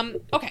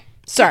 Okay.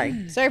 Sorry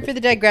for the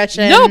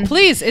digression. No,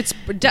 please. It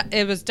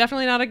was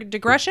definitely not a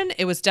digression.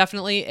 It was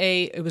definitely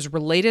it was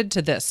related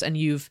to this, and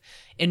you've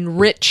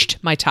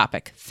enriched my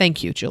topic.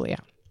 Thank you, Julia.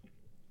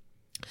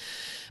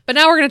 But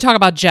now we're going to talk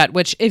about jet,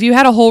 which if you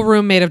had a whole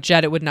room made of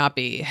jet, it would not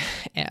be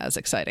as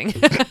exciting.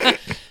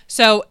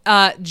 So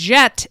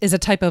jet is a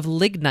type of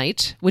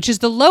lignite, which is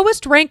the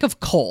lowest rank of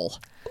coal.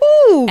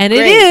 Ooh, and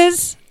great. It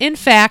is, in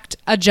fact,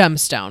 a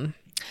gemstone.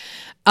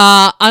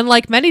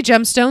 Unlike many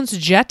gemstones,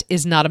 jet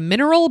is not a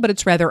mineral, but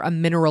it's rather a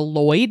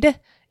mineraloid.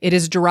 It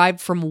is derived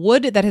from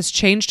wood that has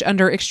changed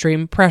under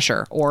extreme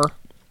pressure, or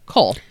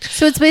coal.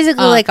 So it's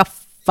basically like a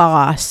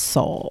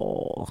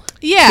fossil.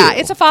 Yeah,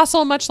 it's a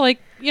fossil, much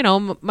like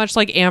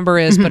amber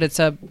is, but it's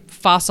a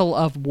fossil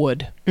of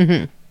wood.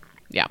 Mm-hmm.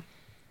 Yeah.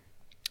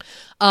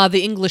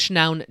 The English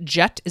noun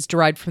jet is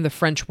derived from the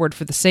French word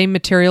for the same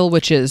material,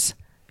 which is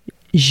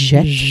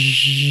jet.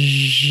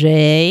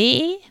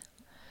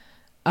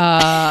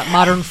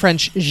 Modern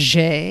French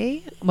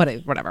jet,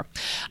 whatever.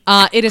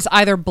 It is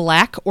either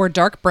black or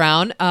dark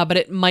brown, but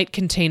it might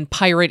contain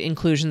pyrite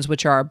inclusions,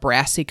 which are a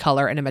brassy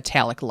color and a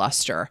metallic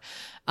luster.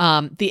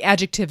 The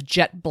adjective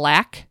jet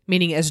black,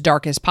 meaning as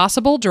dark as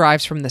possible,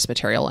 derives from this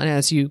material. And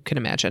as you can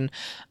imagine,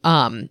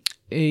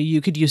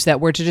 you could use that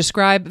word to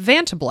describe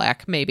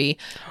Vantablack, maybe,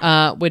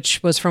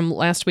 which was from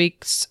last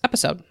week's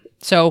episode.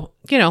 So,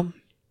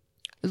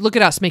 look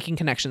at us making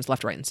connections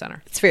left, right, and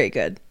center. It's very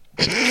good.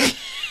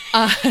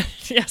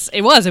 Yes,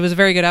 it was. It was a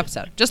very good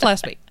episode, just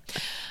last week.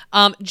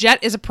 Jet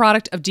is a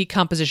product of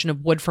decomposition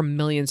of wood from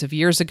millions of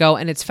years ago,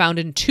 and it's found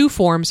in two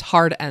forms,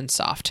 hard and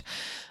soft.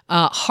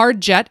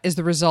 Hard jet is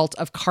the result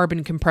of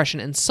carbon compression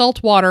and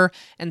salt water,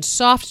 and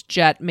soft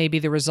jet may be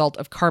the result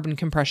of carbon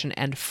compression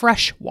and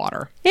fresh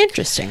water.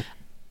 Interesting.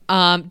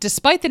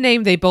 Despite the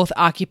name, they both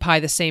occupy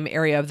the same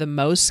area of the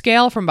Mohs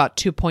scale from about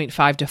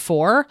 2.5 to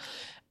 4.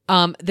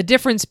 The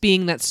difference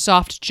being that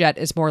soft jet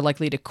is more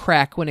likely to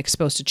crack when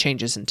exposed to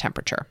changes in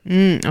temperature.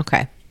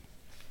 Okay.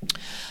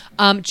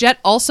 Jet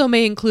also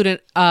may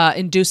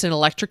induce an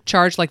electric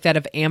charge like that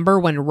of amber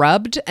when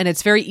rubbed, and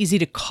it's very easy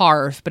to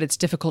carve, but it's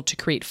difficult to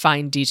create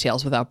fine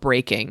details without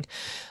breaking.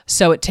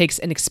 So it takes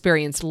an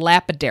experienced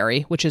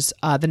lapidary, which is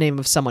the name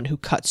of someone who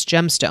cuts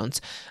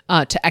gemstones,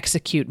 to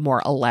execute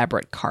more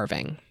elaborate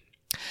carving.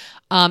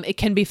 It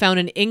can be found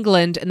in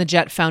England, and the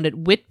jet found at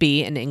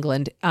Whitby in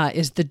England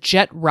is the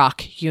jet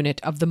rock unit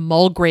of the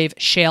Mulgrave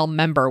Shale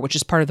Member, which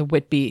is part of the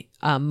Whitby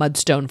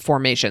mudstone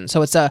formation.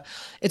 So it's a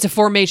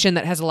formation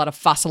that has a lot of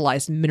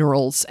fossilized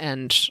minerals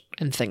and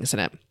things in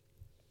it.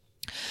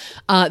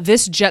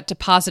 This jet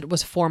deposit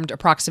was formed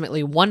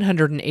approximately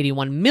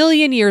 181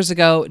 million years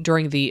ago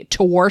during the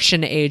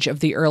Toarcian age of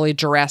the early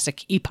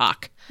Jurassic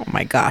epoch. Oh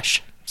my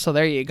gosh! So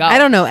there you go. I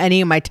don't know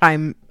any of my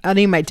time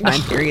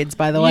periods,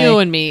 by the way. You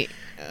and me.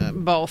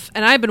 Both.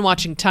 And I've been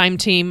watching Time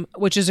Team,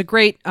 which is a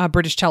great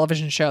British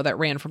television show that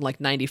ran from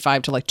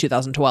 95 to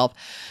 2012.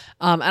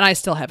 And I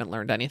still haven't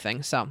learned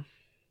anything. So,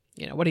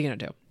 what are you going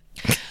to do?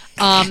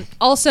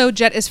 Also,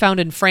 jet is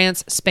found in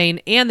France, Spain,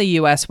 and the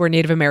U.S., where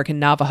Native American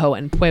Navajo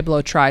and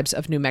Pueblo tribes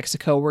of New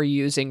Mexico were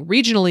using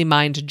regionally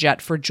mined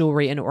jet for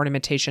jewelry and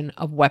ornamentation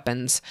of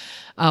weapons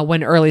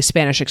when early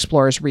Spanish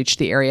explorers reached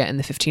the area in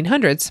the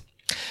 1500s.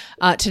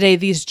 Today,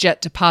 these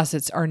jet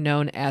deposits are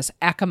known as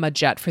Acoma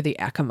jet for the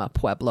Acoma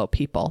Pueblo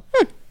people.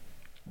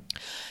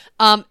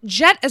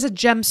 Jet as a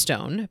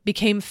gemstone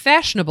became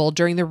fashionable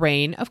during the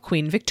reign of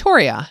Queen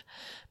Victoria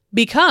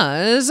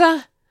because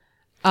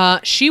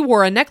she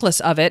wore a necklace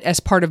of it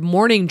as part of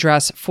mourning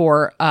dress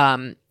for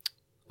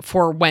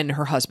when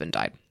her husband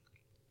died.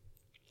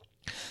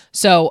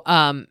 So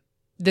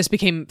this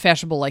became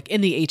fashionable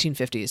in the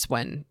 1850s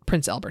when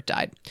Prince Albert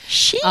died.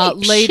 She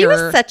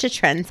was such a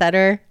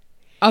trendsetter.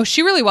 Oh,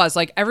 she really was.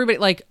 Everybody,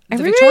 the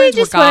Victorians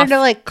just wanted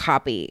to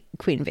copy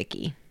Queen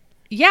Vicky.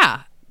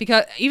 Yeah,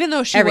 because even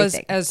though she was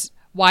as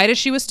wide as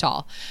she was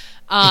tall,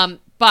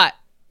 but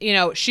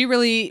she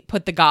really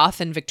put the goth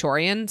in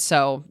Victorian,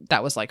 so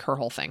that was her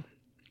whole thing.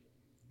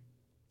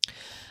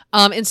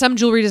 In some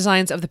jewelry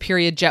designs of the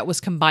period, jet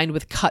was combined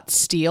with cut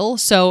steel.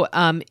 So,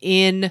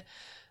 in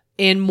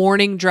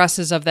mourning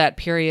dresses of that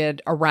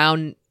period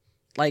around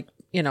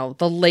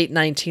the late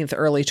 19th,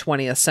 early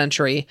 20th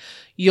century,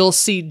 you'll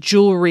see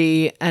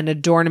jewelry and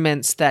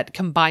adornments that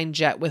combine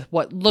jet with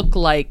what look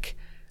like,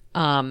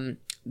 oh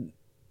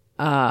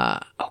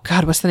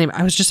God, what's the name?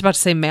 I was just about to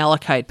say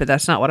malachite, but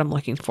that's not what I'm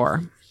looking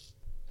for.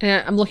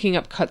 And I'm looking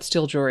up cut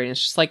steel jewelry, and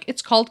it's just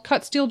it's called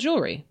cut steel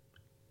jewelry.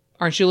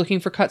 Aren't you looking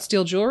for cut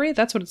steel jewelry?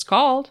 That's what it's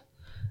called.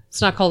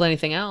 It's not called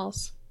anything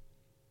else.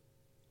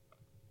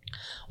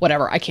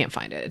 Whatever, I can't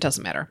find it. It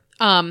doesn't matter.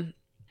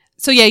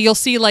 So yeah, you'll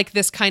see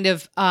this kind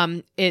of,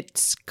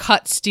 it's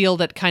cut steel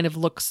that kind of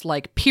looks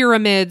like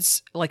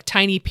pyramids,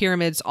 tiny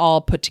pyramids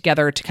all put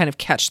together to kind of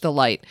catch the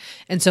light.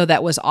 And so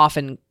that was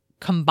often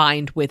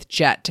combined with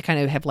jet to kind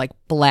of have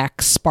black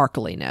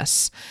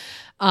sparkliness.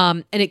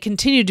 And it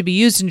continued to be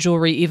used in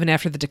jewelry even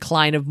after the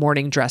decline of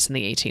mourning dress in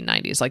the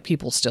 1890s.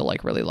 People still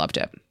really loved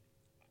it.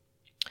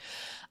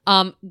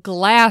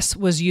 Glass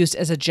was used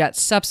as a jet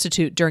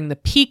substitute during the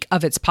peak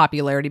of its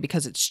popularity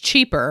because it's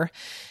cheaper.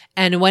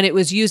 And when it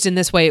was used in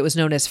this way, it was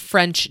known as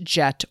French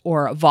jet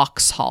or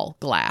Vauxhall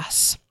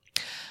glass.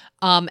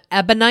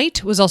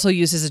 Ebonite was also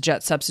used as a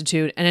jet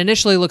substitute and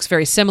initially looks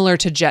very similar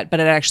to jet, but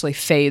it actually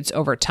fades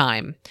over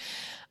time.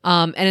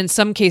 And in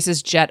some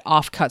cases, jet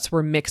offcuts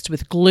were mixed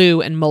with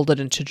glue and molded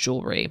into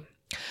jewelry.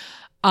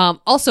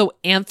 Also,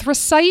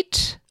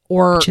 anthracite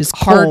or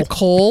hard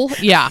coal,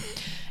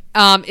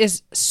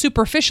 is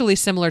superficially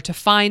similar to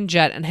fine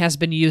jet and has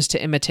been used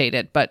to imitate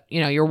it. But,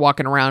 you're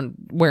walking around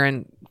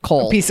wearing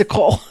coal. A piece of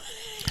coal.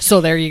 So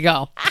there you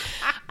go.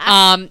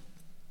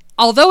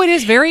 Although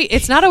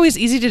it's not always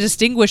easy to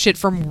distinguish it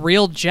from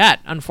real jet,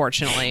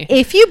 unfortunately.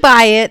 If you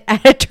buy it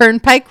at a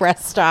turnpike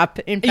rest stop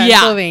in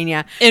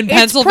Pennsylvania,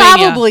 it's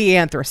probably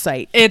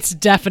anthracite. It's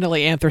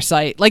definitely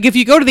anthracite. If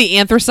you go to the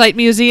Anthracite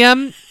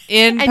Museum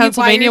in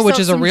Pennsylvania, which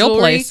is a real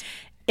place,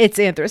 it's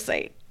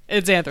anthracite.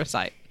 It's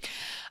anthracite.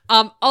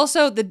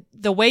 Also,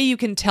 the way you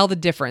can tell the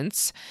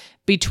difference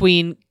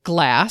between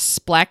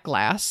black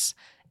glass,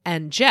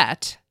 and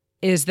jet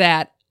is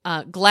that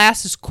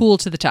glass is cool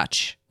to the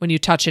touch. When you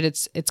touch it,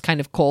 it's kind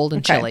of cold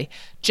and chilly.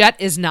 Jet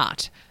is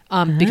not,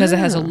 because it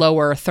has a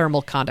lower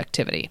thermal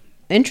conductivity.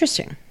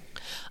 Interesting.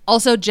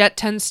 Also, jet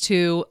tends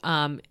to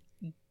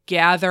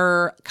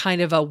gather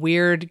kind of a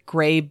weird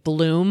gray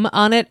bloom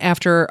on it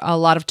after a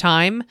lot of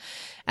time.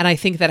 And I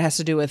think that has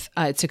to do with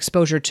its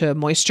exposure to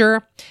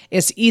moisture.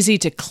 It's easy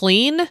to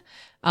clean.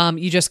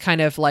 You just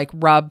kind of like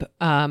rub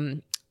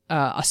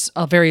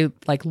a very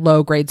like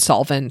low grade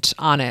solvent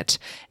on it.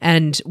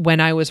 And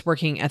when I was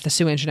working at the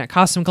Sue Anjanette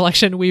Costume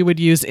Collection, we would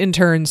use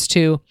interns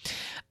to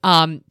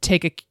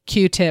take a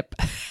Q-tip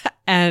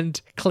and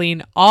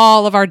clean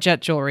all of our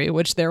Jet jewelry,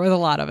 which there was a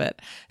lot of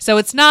it. So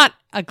it's not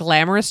a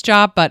glamorous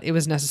job, but it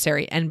was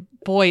necessary. And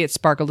boy, it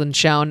sparkled and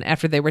shone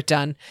after they were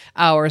done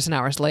hours and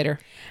hours later.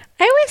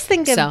 I always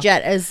think of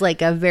Jet as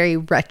like a very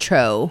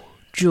retro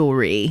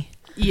jewelry.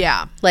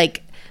 Yeah.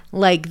 Like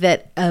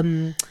that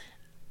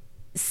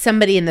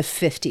somebody in the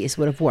 50s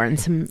would have worn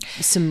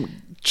some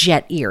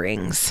Jet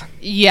earrings.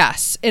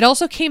 Yes. It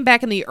also came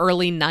back in the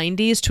early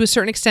 90s to a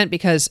certain extent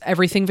because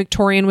everything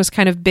Victorian was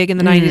kind of big in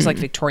the 90s, like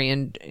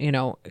Victorian,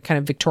 kind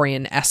of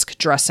Victorian-esque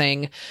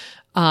dressing.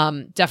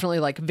 Definitely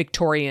like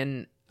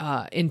Victorian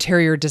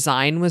interior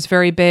design was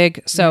very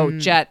big. So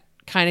Jet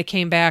kind of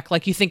came back.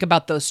 Like you think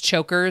about those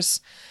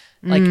chokers,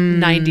 like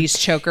 90s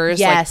chokers,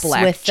 yes, like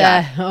black with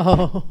Jet.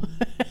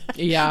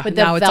 Yeah. With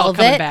the now velvet, it's all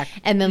coming back.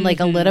 And then like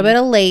a little bit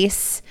of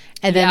lace.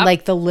 And then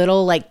like the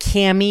little like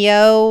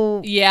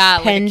cameo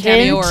pendant. Like a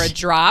cameo or a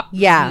drop.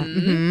 Yeah.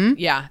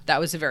 Yeah, that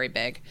was a very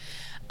big.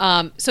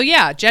 So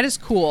yeah, Jet is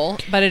cool,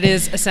 but it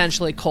is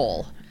essentially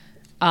coal.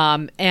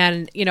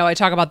 And, I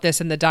talk about this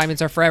in the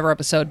Diamonds Are Forever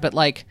episode, but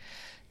like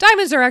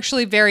diamonds are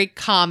actually very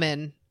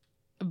common,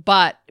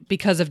 but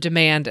because of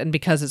demand and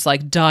because it's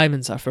like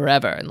diamonds are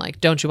forever and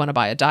like, don't you want to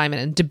buy a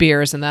diamond and De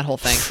Beers and that whole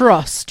thing.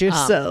 Frost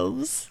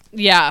yourselves.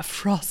 Yeah,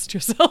 frost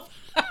yourself.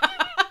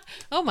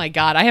 Oh my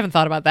God, I haven't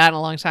thought about that in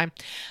a long time.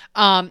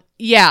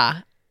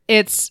 Yeah,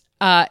 it's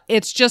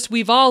just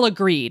we've all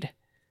agreed.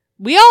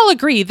 We all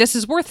agree this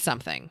is worth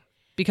something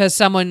because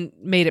someone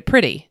made it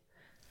pretty.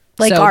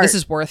 Like so art. This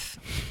is worth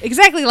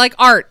exactly like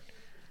art.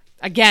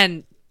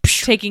 Again,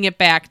 taking it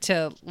back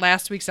to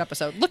last week's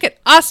episode. Look at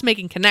us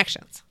making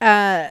connections.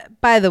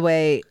 By the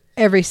way,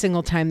 every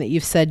single time that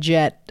you've said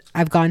Jet,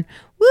 I've gone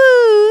woo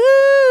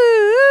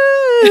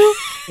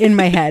in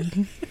my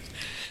head.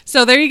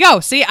 So there you go.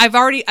 See, I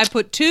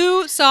put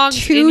two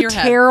songs in your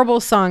head. Two terrible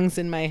songs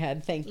in my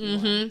head. Thank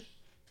you.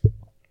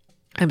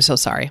 I'm so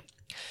sorry.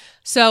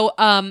 So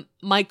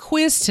my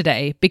quiz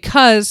today,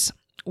 because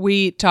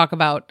we talk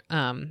about,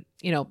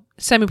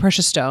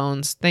 semi-precious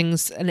stones,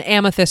 things, and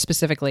amethyst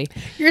specifically.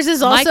 Yours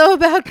is also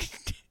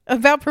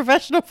about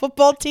professional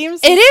football teams.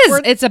 It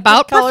is. It's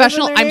about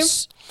professional.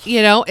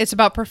 It's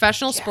about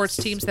professional sports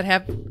teams that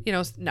have,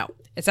 no.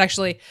 It's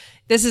actually,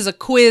 this is a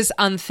quiz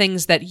on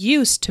things that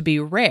used to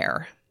be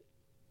rare.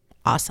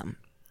 Awesome.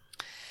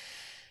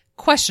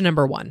 Question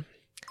number 1.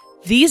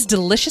 These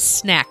delicious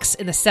snacks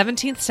in the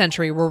 17th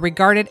century were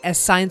regarded as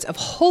signs of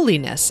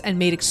holiness and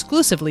made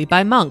exclusively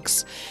by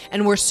monks,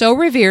 and were so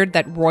revered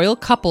that royal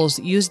couples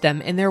used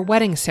them in their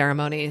wedding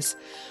ceremonies.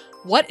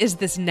 What is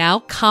this now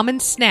common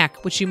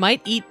snack which you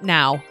might eat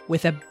now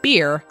with a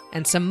beer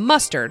and some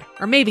mustard,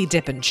 or maybe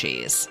dipping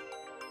cheese?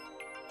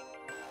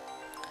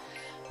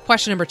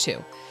 Question number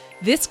 2.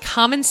 This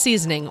common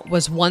seasoning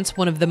was once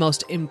one of the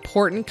most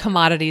important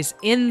commodities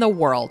in the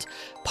world,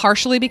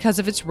 partially because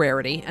of its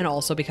rarity and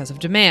also because of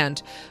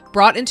demand.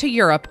 Brought into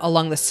Europe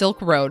along the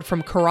Silk Road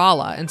from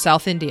Kerala in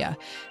South India,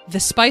 the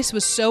spice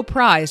was so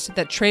prized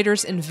that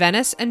traders in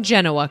Venice and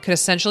Genoa could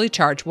essentially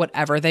charge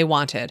whatever they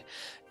wanted.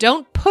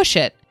 Don't push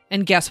it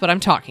and guess what I'm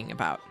talking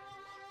about.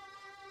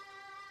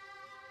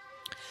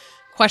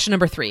 Question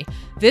number 3.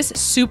 This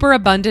super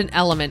abundant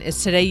element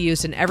is today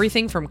used in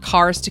everything from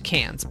cars to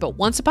cans, but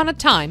once upon a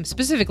time,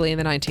 specifically in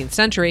the 19th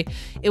century,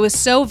 it was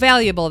so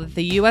valuable that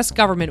the U.S.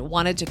 government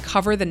wanted to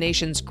cover the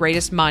nation's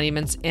greatest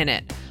monuments in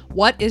it.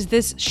 What is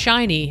this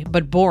shiny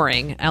but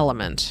boring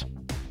element?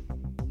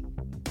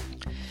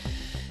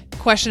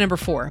 Question number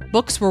 4.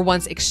 Books were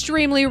once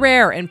extremely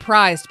rare and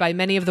prized by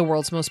many of the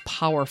world's most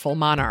powerful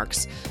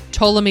monarchs.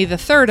 Ptolemy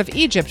III of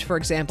Egypt, for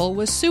example,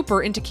 was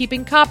super into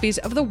keeping copies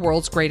of the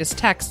world's greatest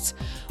texts.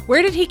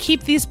 Where did he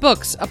keep these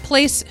books? A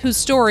place whose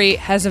story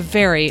has a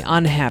very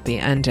unhappy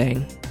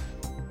ending.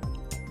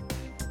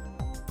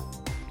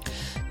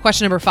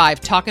 Question number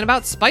 5. Talking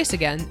about spice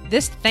again.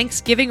 This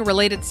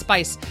Thanksgiving-related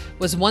spice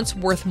was once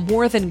worth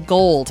more than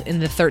gold in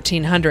the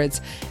 1300s,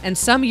 and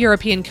some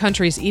European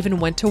countries even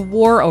went to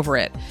war over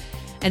it.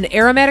 An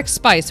aromatic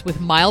spice with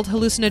mild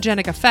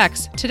hallucinogenic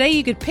effects, today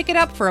you could pick it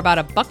up for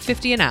about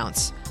 $1.50 an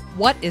ounce.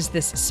 What is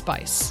this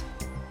spice?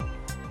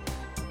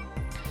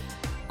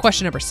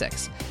 Question number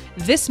 6.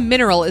 This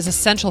mineral is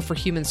essential for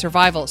human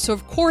survival, so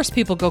of course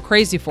people go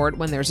crazy for it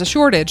when there's a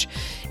shortage.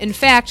 In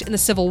fact, in the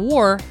Civil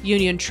War,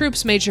 Union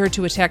troops made sure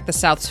to attack the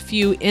South's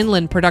few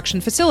inland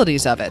production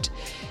facilities of it.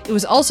 It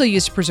was also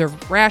used to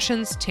preserve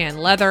rations, tan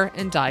leather,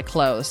 and dye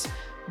clothes.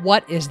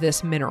 What is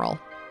this mineral?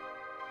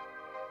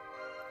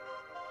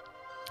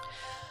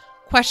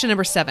 Question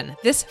number 7.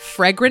 This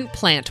fragrant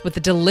plant with a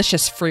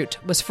delicious fruit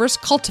was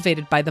first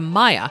cultivated by the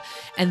Maya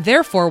and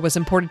therefore was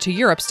imported to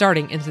Europe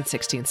starting in the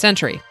 16th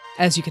century.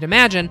 As you can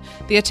imagine,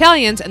 the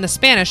Italians and the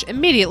Spanish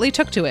immediately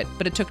took to it,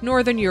 but it took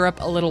Northern Europe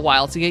a little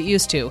while to get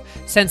used to,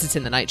 since it's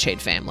in the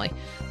nightshade family.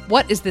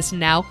 What is this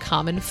now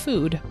common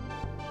food?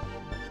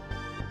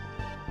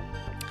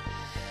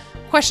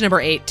 Question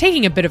number 8.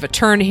 Taking a bit of a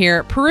turn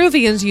here,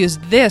 Peruvians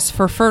used this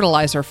for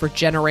fertilizer for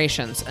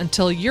generations,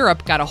 until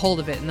Europe got a hold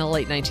of it in the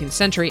late 19th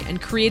century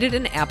and created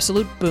an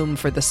absolute boom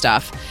for the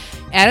stuff.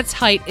 At its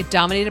height, it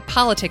dominated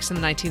politics in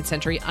the 19th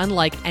century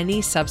unlike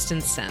any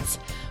substance since.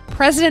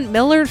 President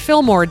Millard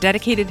Fillmore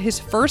dedicated his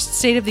first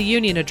State of the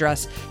Union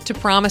address to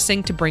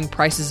promising to bring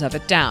prices of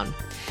it down.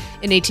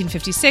 In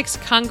 1856,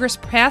 Congress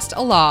passed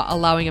a law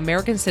allowing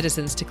American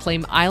citizens to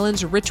claim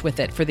islands rich with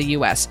it for the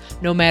U.S.,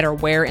 no matter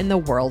where in the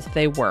world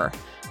they were.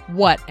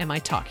 What am I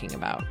talking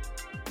about?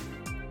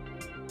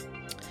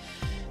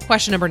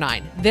 Question number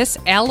 9. This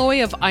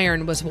alloy of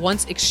iron was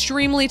once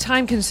extremely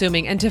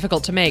time-consuming and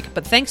difficult to make,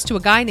 but thanks to a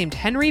guy named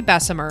Henry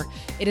Bessemer,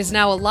 it is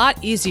now a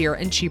lot easier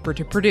and cheaper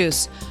to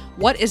produce.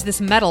 What is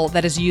this metal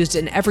that is used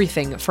in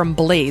everything from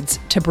blades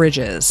to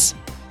bridges?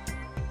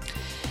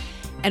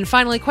 And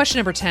finally, question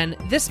number 10.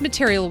 This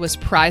material was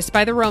prized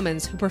by the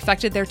Romans, who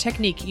perfected their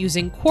technique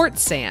using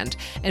quartz sand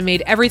and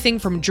made everything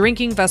from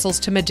drinking vessels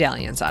to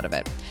medallions out of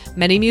it.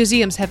 Many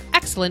museums have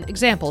excellent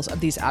examples of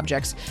these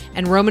objects,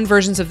 and Roman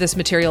versions of this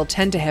material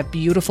tend to have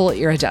beautiful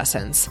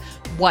iridescence.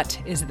 What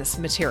is this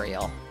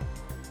material?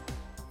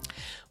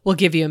 We'll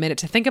give you a minute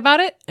to think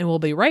about it, and we'll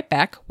be right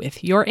back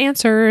with your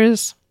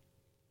answers.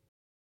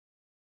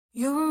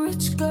 You're a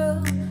rich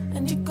girl,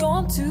 and you're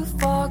going too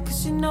far,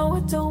 'cause you know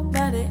it don't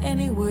matter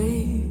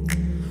anyway.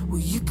 Well,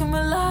 you can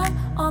rely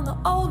on the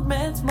old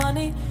man's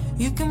money.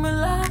 You can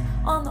rely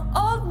on the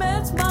old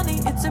man's money.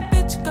 It's a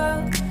bitch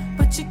girl,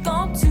 but you're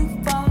gone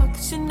too far,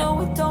 'cause you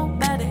know it don't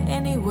matter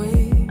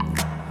anyway.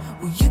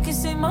 Well, you can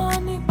say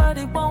money, but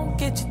it won't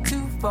get you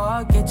too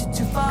far, get you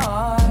too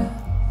far.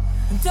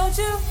 And don't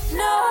you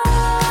know,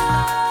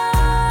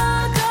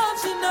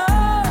 don't you know?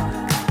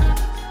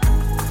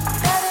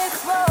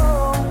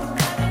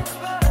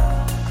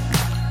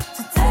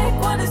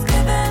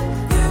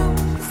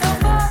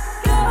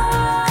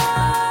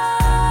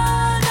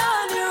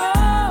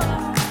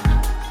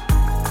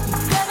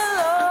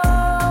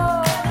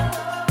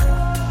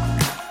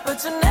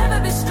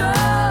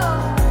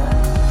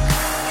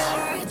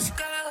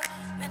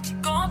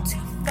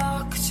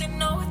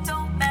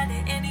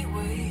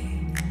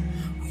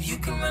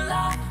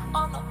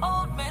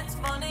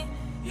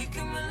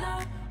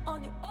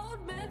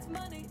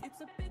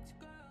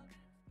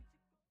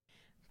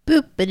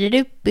 Boop,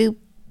 ba-da-doop, boop,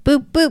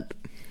 boop, boop.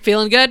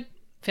 Feeling good?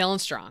 Feeling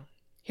strong.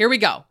 Here we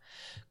go.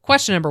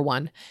 Question number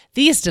 1.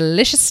 These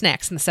delicious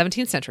snacks in the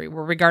 17th century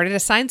were regarded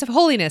as signs of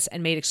holiness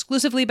and made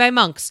exclusively by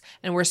monks,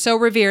 and were so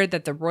revered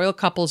that the royal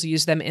couples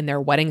used them in their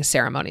wedding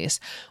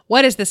ceremonies.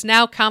 What is this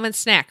now common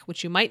snack,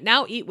 which you might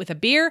now eat with a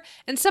beer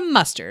and some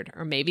mustard,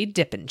 or maybe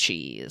dipping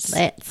cheese?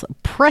 That's a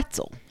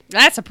pretzel.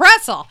 That's a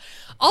pretzel.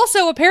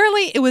 Also,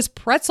 apparently, it was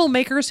pretzel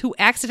makers who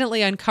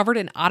accidentally uncovered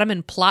an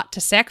Ottoman plot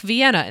to sack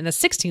Vienna in the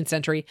 16th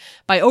century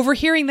by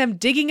overhearing them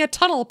digging a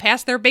tunnel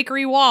past their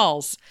bakery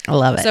walls. I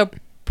love it. So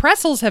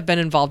pretzels have been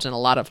involved in a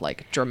lot of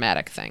like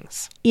dramatic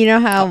things. You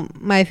know how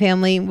my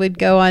family would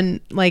go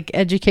on like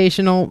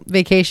educational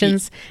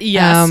vacations?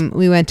 Yes.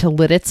 We went to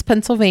Lidditz,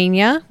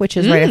 Pennsylvania, which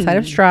is right outside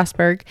of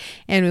Strasburg.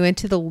 And we went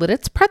to the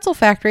Lidditz Pretzel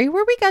Factory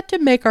where we got to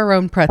make our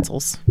own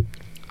pretzels.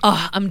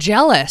 Oh, I'm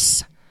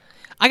jealous.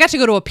 I got to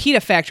go to a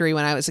pita factory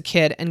when I was a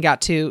kid and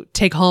got to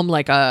take home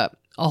like a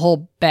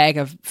whole bag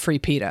of free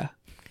pita,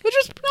 which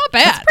is not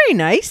bad. That's pretty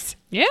nice.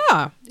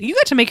 Yeah. You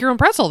got to make your own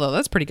pretzel though.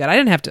 That's pretty good. I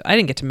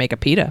didn't get to make a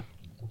pita.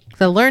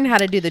 So learn how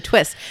to do the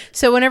twist.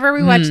 So whenever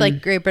we watch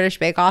like Great British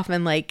Bake Off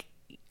and like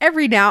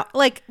every now,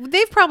 like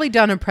they've probably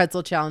done a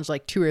pretzel challenge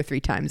like 2 or 3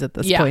 times at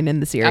this point in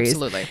the series.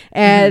 Absolutely.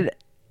 And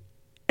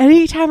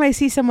anytime I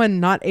see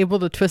someone not able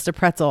to twist a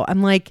pretzel,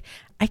 I'm like,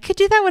 I could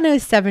do that when I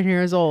was 7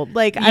 years old.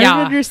 Like, I don't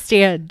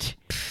understand.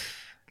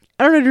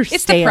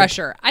 It's the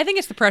pressure. I think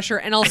it's the pressure.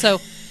 And also,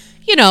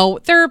 you know,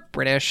 they're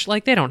British.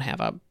 Like, they don't have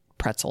a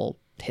pretzel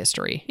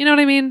history. You know what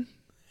I mean?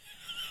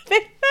 They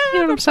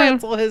don't have a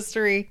pretzel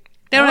history.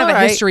 They don't have a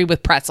history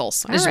with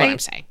pretzels, is what I'm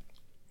saying.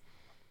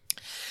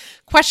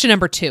 Question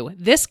number 2.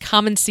 This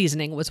common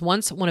seasoning was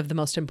once one of the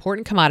most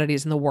important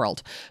commodities in the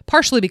world,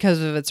 partially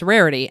because of its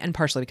rarity and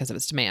partially because of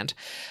its demand.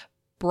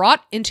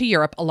 Brought into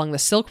Europe along the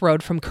Silk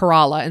Road from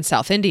Kerala in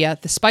South India,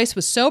 the spice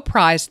was so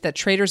prized that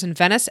traders in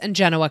Venice and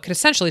Genoa could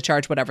essentially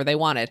charge whatever they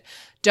wanted.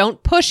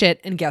 Don't push it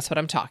and guess what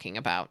I'm talking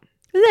about.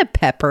 Is that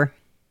pepper?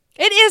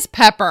 It is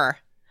pepper.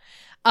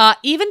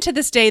 Even to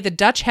this day, the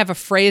Dutch have a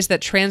phrase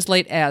that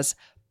translates as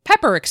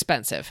pepper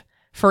expensive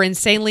for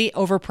insanely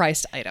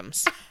overpriced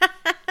items.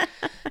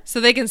 So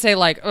they can say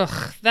like,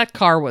 ugh, that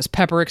car was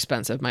pepper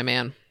expensive, my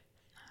man.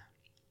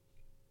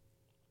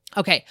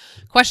 Okay,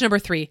 question number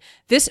 3.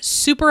 This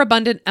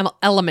superabundant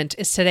element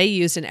is today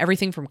used in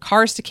everything from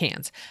cars to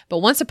cans. But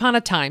once upon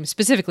a time,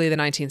 specifically the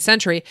 19th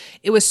century,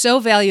 it was so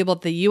valuable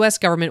that the U.S.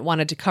 government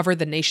wanted to cover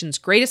the nation's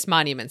greatest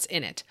monuments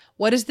in it.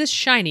 What is this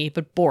shiny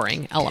but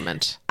boring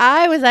element?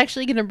 I was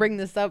actually going to bring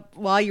this up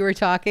while you were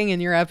talking in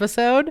your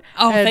episode.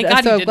 Oh, thank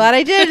God you didn't. Glad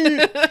I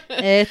didn't.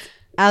 It's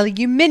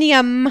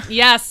aluminium.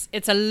 Yes,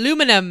 it's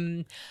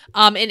aluminum.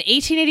 In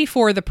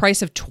 1884, the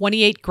price of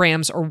 28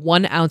 grams or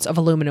 1 ounce of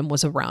aluminum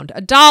was around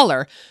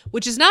 $1,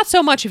 which is not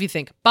so much if you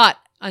think, but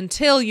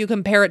until you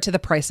compare it to the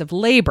price of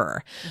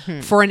labor.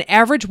 Mm-hmm. For an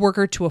average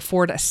worker to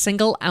afford a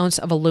single ounce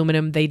of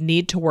aluminum, they'd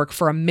need to work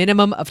for a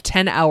minimum of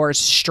 10 hours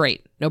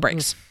straight, no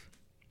breaks.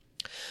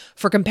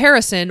 For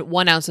comparison,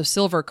 1 ounce of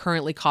silver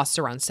currently costs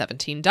around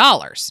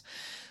 $17.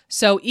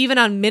 So even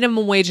on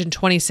minimum wage in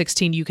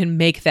 2016, you can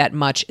make that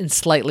much in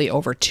slightly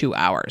over 2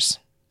 hours.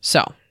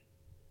 So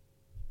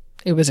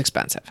it was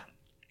expensive.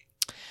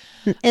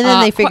 And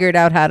then they figured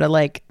out how to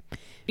make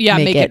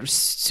it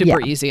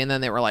super easy. And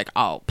then they were like,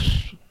 oh,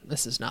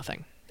 this is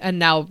nothing. And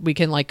now we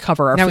can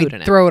cover our food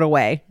in it. Throw it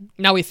away.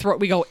 Now we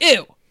go,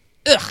 ew,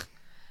 ugh.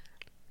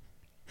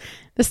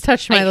 This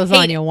touched my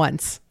lasagna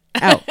once.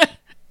 Out.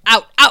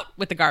 out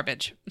with the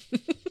garbage.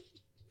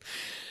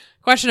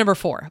 Question number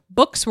 4.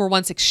 Books were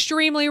once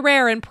extremely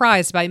rare and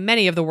prized by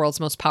many of the world's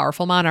most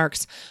powerful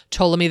monarchs.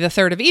 Ptolemy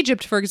III of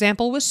Egypt, for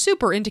example, was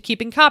super into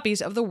keeping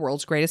copies of the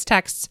world's greatest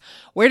texts.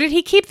 Where did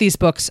he keep these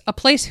books? A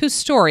place whose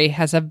story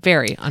has a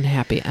very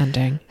unhappy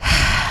ending.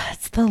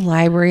 It's the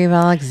Library of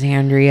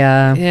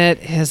Alexandria. It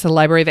is the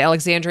Library of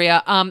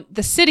Alexandria.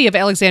 The city of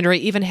Alexandria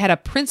even had a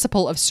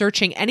principle of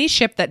searching any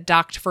ship that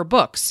docked for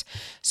books.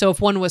 So if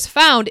one was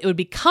found, it would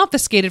be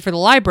confiscated for the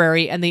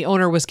library and the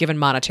owner was given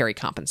monetary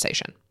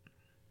compensation.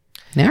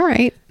 All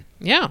right.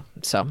 Yeah.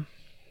 So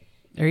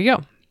there you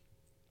go.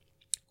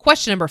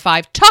 Question number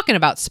 5. Talking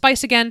about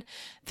spice again.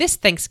 This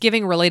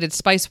Thanksgiving-related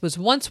spice was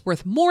once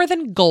worth more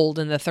than gold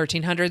in the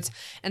 1300s,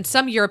 and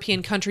some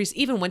European countries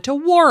even went to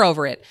war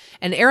over it.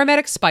 An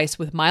aromatic spice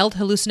with mild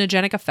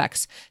hallucinogenic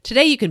effects.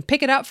 Today you can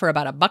pick it up for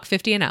about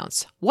 $1.50 an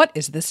ounce. What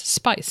is this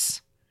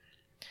spice?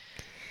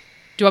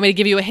 Do you want me to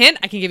give you a hint?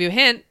 I can give you a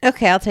hint.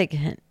 Okay, I'll take a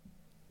hint.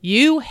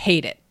 You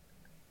hate it.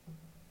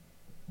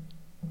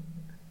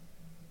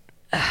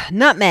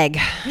 Nutmeg.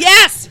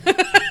 Yes!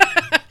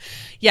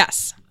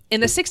 Yes.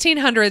 In the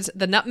 1600s,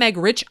 the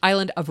nutmeg-rich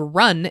island of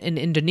Run in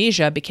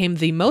Indonesia became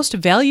the most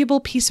valuable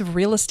piece of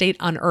real estate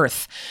on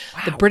Earth.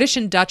 Wow. The British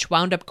and Dutch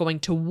wound up going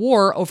to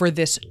war over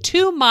this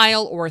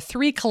 2-mile or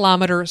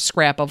 3-kilometer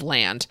scrap of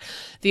land.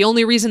 The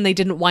only reason they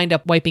didn't wind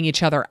up wiping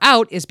each other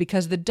out is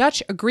because the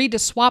Dutch agreed to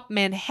swap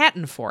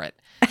Manhattan for it.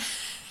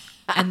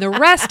 And the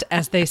rest,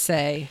 as they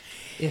say,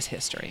 is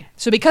history.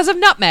 So because of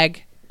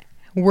nutmeg,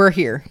 we're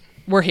here.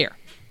 We're here.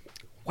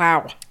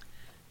 Wow.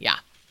 Yeah.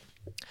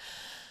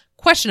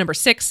 Question number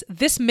 6.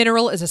 This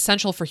mineral is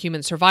essential for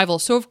human survival,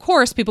 so of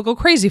course people go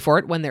crazy for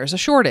it when there's a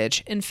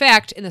shortage. In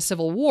fact, in the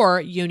Civil War,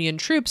 Union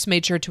troops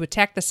made sure to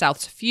attack the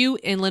South's few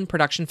inland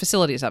production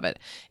facilities of it.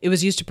 It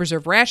was used to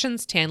preserve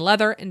rations, tan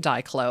leather, and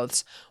dye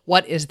clothes.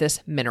 What is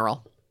this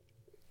mineral?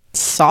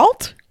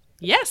 Salt?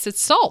 Yes,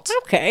 it's salt.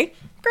 Okay,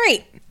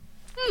 great.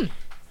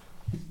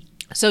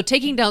 So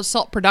taking down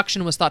salt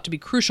production was thought to be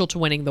crucial to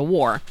winning the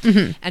war.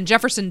 Mm-hmm. And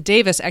Jefferson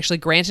Davis actually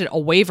granted a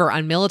waiver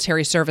on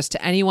military service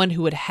to anyone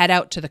who would head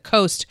out to the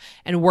coast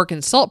and work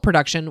in salt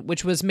production,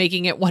 which was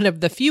making it one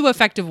of the few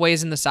effective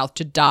ways in the South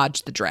to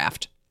dodge the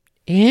draft.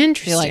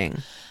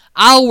 Interesting.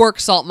 I'll work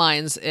salt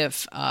mines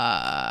if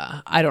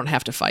I don't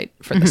have to fight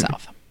for the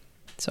South.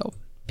 So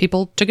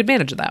people took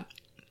advantage of that.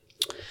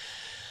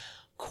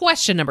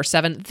 Question number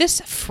 7.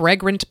 This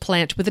fragrant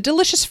plant with a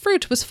delicious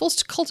fruit was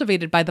first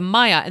cultivated by the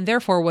Maya and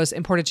therefore was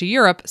imported to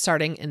Europe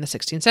starting in the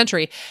 16th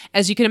century.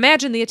 As you can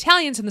imagine, the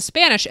Italians and the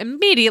Spanish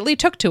immediately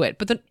took to it,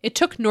 but it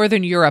took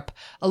Northern Europe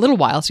a little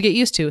while to get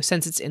used to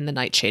since it's in the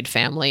nightshade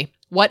family.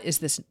 What is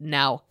this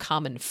now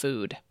common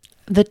food?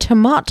 The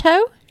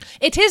tomato?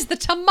 It is the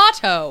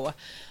tomato.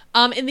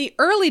 In the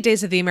early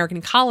days of the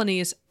American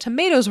colonies,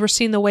 tomatoes were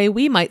seen the way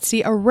we might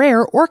see a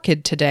rare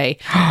orchid today.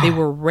 They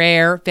were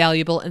rare,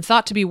 valuable, and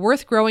thought to be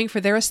worth growing for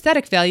their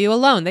aesthetic value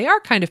alone. They are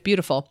kind of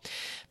beautiful.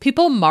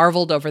 People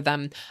marveled over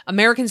them.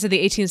 Americans in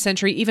the 18th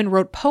century even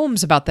wrote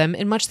poems about them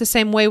in much the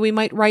same way we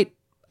might write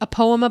a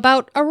poem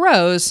about a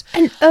rose.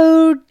 An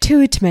ode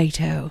to a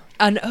tomato.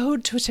 An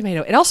ode to a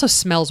tomato. It also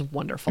smells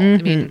wonderful.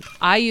 Mm-hmm.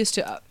 I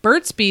mean,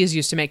 Burt's Bees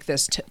used to make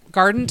this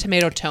garden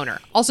tomato toner.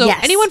 Also,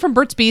 Anyone from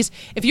Burt's Bees,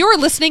 if you're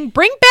listening,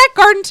 bring back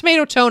garden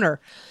tomato toner.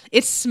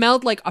 It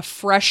smelled like a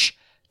fresh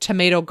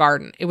tomato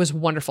garden. It was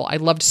wonderful. I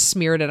loved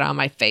smearing it on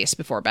my face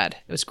before bed.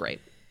 It was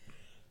great.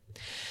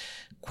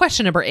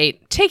 Question number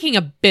 8. Taking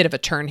a bit of a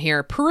turn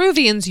here,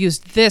 Peruvians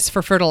used this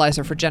for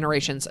fertilizer for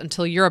generations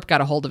until Europe got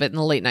a hold of it in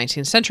the late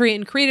 19th century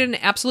and created an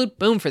absolute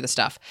boom for the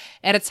stuff.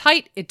 At its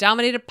height, it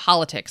dominated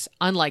politics,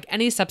 unlike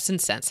any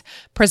substance since.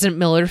 President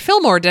Millard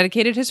Fillmore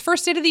dedicated his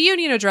first State of the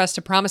Union address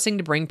to promising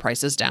to bring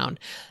prices down.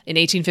 In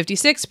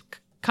 1856,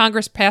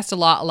 Congress passed a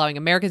law allowing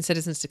American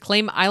citizens to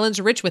claim islands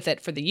rich with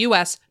it for the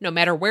U.S., no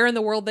matter where in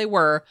the world they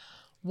were.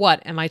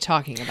 What am I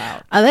talking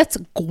about? That's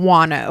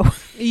guano.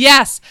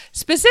 Yes,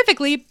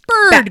 specifically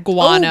bird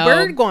guano. Oh,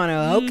 bird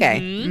guano. Okay.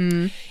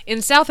 Mm-hmm.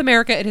 In South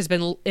America,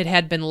 it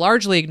had been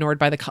largely ignored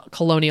by the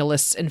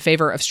colonialists in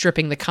favor of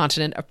stripping the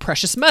continent of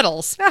precious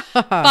metals.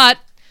 But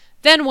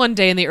then one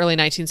day in the early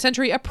 19th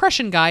century, a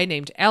Prussian guy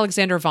named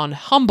Alexander von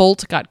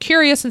Humboldt got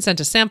curious and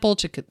sent a sample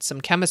to some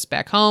chemists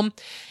back home.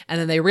 And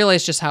then they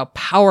realized just how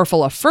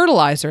powerful a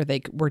fertilizer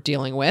they were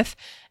dealing with.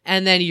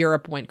 And then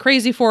Europe went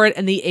crazy for it,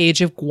 and the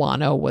age of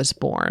guano was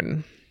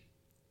born.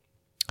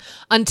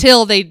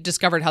 Until they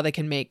discovered how they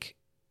can make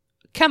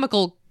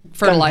chemical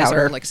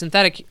fertilizer, like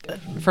synthetic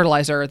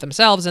fertilizer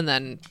themselves, and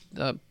then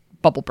the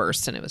bubble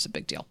bursts, and it was a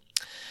big deal.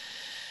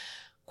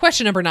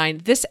 Question number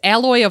 9. This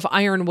alloy of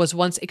iron was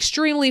once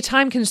extremely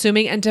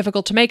time-consuming and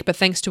difficult to make, but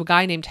thanks to a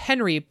guy named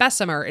Henry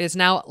Bessemer, it is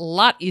now a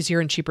lot easier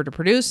and cheaper to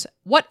produce.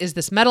 What is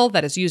this metal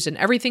that is used in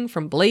everything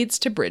from blades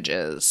to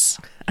bridges?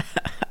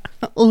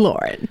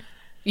 Lauren.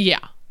 Yeah.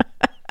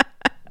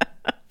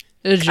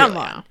 Come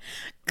on.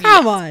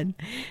 Come on.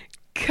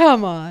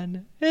 Come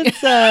on.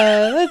 It's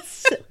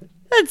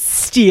let's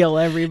steel,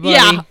 everybody.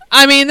 Yeah.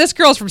 I mean, this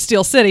girl's from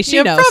Steel City.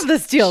 She knows. From the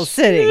Steel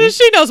City.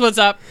 She knows what's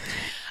up.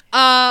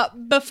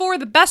 Before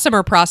the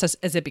Bessemer process,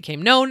 as it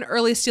became known,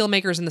 early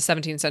steelmakers in the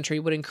 17th century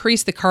would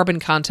increase the carbon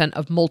content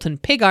of molten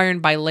pig iron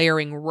by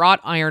layering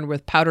wrought iron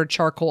with powdered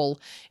charcoal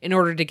in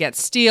order to get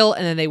steel,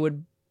 and then they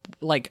would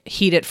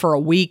heat it for a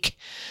week.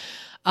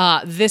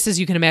 This, as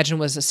you can imagine,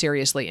 was a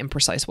seriously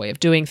imprecise way of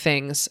doing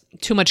things.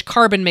 Too much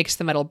carbon makes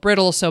the metal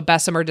brittle, so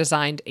Bessemer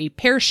designed a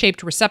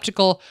pear-shaped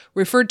receptacle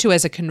referred to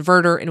as a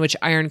converter in which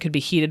iron could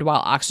be heated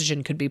while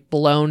oxygen could be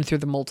blown through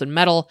the molten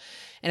metal.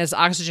 And as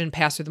oxygen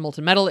passed through the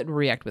molten metal, it would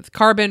react with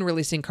carbon,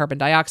 releasing carbon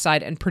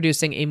dioxide and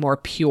producing a more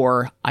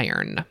pure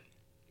iron.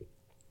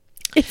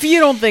 If you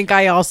don't think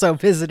I also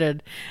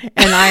visited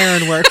an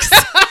ironworks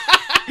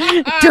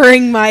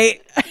during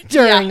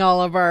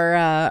all of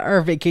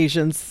our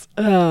vacations,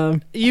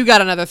 you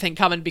got another thing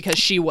coming because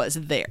she was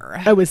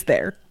there. I was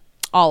there.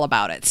 All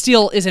about it.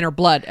 Steel is in her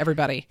blood,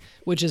 everybody,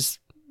 which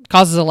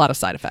causes a lot of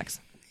side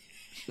effects.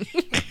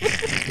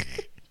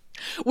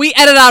 We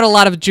edit out a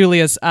lot of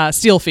Julia's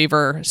steel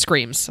fever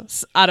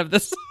screams out of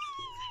this.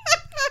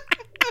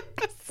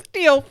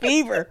 Steel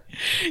fever.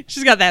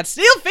 She's got that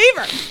steel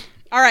fever.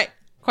 All right.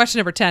 Question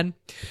number 10.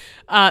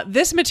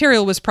 This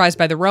material was prized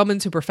by the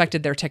Romans, who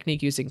perfected their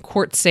technique using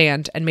quartz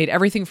sand and made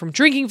everything from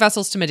drinking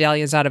vessels to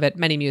medallions out of it.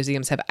 Many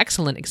museums have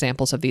excellent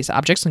examples of these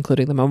objects,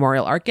 including the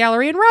Memorial Art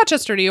Gallery in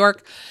Rochester, New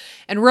York.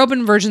 And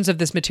Roman versions of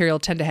this material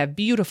tend to have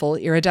beautiful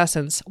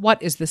iridescence.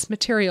 What is this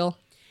material?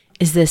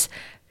 Is this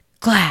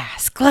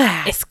glass?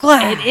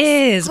 It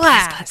is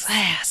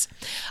glass.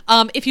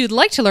 If you'd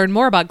like to learn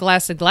more about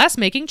glass and glass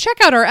making, check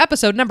out our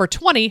episode number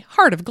 20,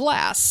 Heart of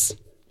Glass.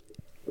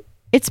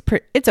 It's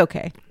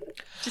okay.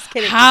 Just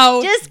kidding.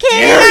 Just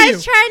kidding. I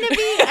was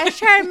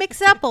trying to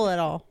mix it up a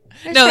little.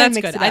 No, that's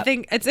good. I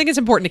think it's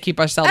important to keep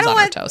ourselves on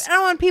our toes. I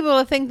don't want people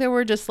to think that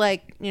we're just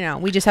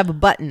we just have a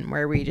button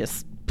where we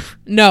just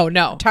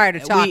No. tired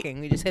of talking.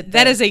 We just hit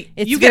that. It's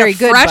very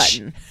good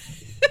button.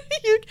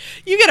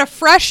 you get a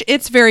fresh,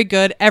 it's very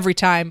good every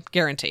time,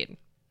 guaranteed.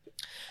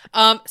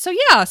 So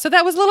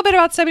that was a little bit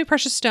about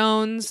semi-precious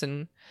stones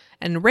and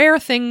rare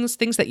things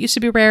that used to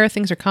be rare,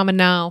 things are common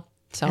now.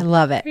 So I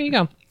love it. There you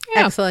go.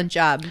 Yeah. Excellent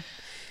job.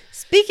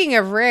 Speaking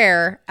of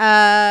rare,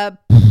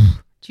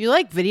 do you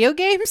like video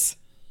games?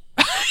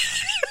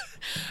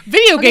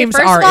 Video games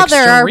first are of all,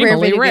 there are rare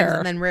extremely video rare. games,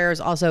 and then Rare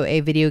is also a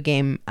video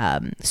game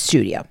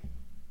studio.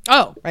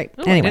 Oh, right.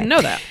 Oh, anyway. I didn't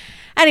know that.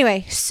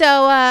 Anyway,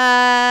 so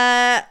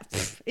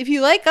if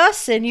you like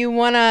us and you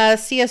want to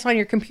see us on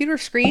your computer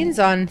screens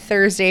on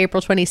Thursday,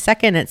 April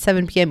 22nd at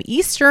 7 p.m.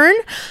 Eastern,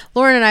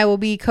 Lauren and I will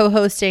be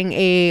co-hosting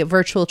a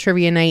virtual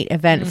trivia night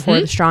event for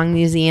the Strong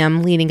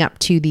Museum leading up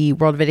to the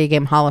World Video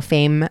Game Hall of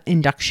Fame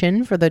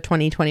induction for the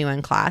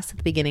 2021 class at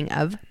the beginning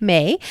of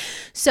May.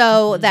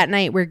 So that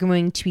night we're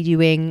going to be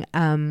doing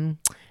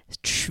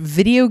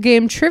video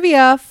game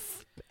trivia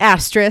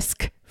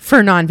asterisk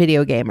for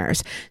non-video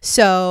gamers.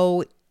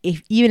 So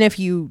even if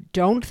you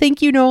don't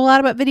think you know a lot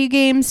about video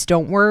games,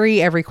 don't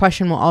worry. Every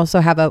question will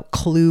also have a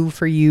clue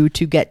for you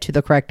to get to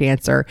the correct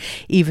answer,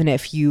 even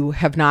if you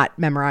have not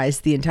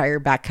memorized the entire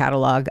back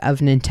catalog of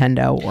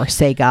Nintendo or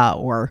Sega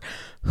or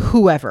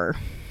whoever.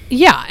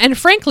 Yeah, and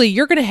frankly,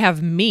 you're going to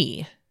have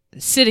me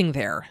sitting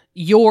there,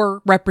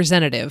 your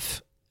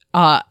representative,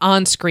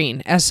 on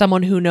screen as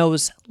someone who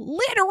knows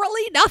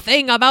literally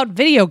nothing about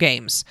video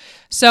games.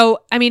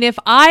 So, I mean, if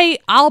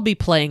I'll be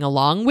playing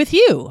along with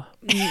you,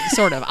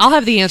 sort of. I'll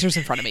have the answers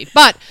in front of me.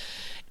 But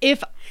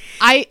if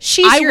I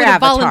would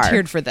have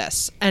volunteered for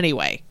this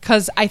anyway,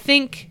 because I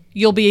think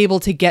you'll be able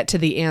to get to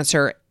the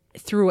answer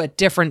through a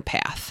different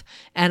path.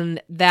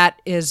 And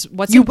that is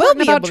what's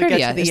important about trivia.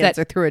 You will be able to get to the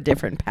answer through a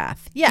different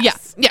path.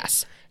 Yes.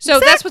 Yes.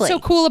 So that's what's so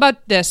cool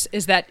about this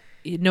is that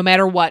no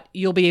matter what,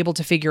 you'll be able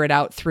to figure it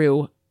out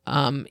through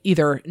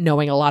either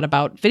knowing a lot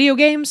about video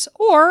games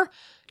or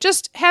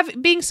just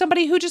being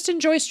somebody who just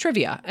enjoys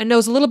trivia and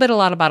knows a lot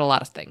about a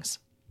lot of things.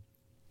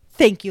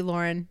 Thank you,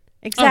 Lauren.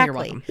 Exactly. Oh, you're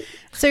welcome.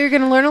 So you're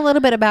going to learn a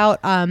little bit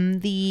about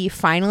the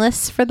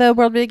finalists for the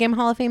World Video Game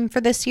Hall of Fame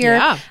for this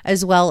year,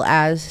 as well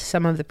as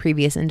some of the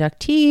previous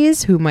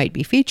inductees who might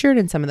be featured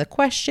and some of the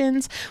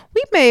questions.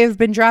 We may have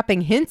been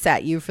dropping hints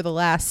at you for the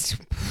last,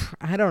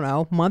 I don't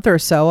know, month or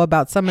so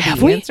about some of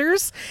the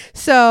answers.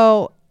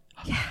 So...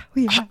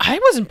 yeah, I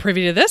wasn't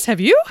privy to this.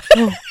 Have you?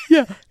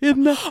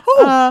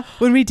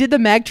 When we did the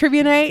mag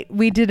trivia night,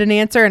 we did an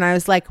answer, and I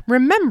was like,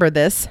 "Remember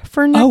this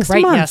for next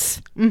month."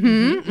 Yes.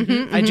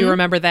 I do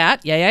remember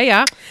that.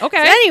 Yeah. Okay.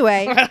 So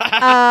anyway,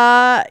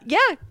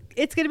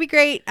 it's going to be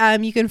great.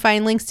 You can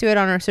find links to it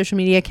on our social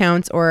media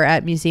accounts or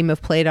at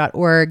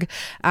museumofplay.org.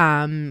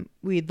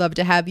 We'd love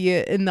to have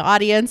you in the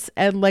audience.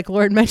 And like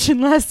Lauren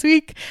mentioned last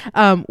week,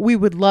 we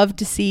would love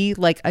to see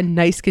like a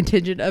nice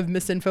contingent of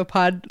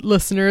Misinfopod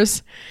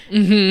listeners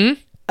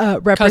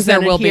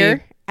represented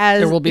here.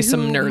 There will be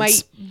some nerds.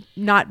 Might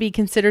not be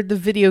considered the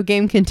video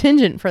game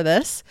contingent for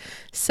this.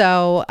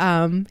 So,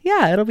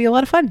 it'll be a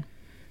lot of fun.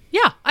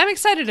 Yeah, I'm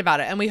excited about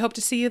it. And we hope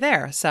to see you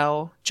there.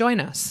 So join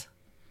us.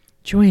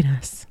 Join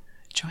us.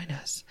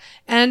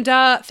 And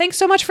thanks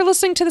so much for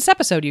listening to this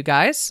episode, you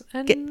guys.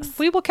 And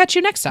we will catch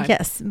you next time.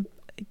 Yes.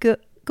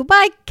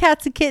 Goodbye,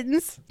 cats and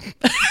kittens.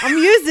 I'm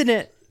using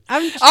it. All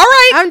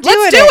right. I'm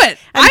doing it.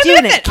 I'm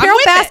doing it. Carol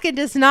Baskin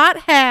does not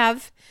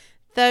have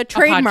the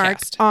trademark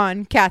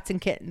on cats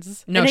and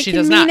kittens. No, she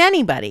does not. It can mean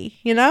anybody,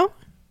 you know?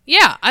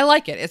 Yeah, I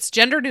like it. It's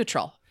gender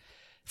neutral.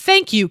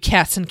 Thank you,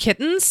 cats and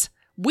kittens.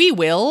 We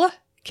will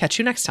catch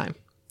you next time.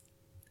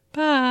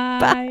 Bye.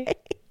 Bye.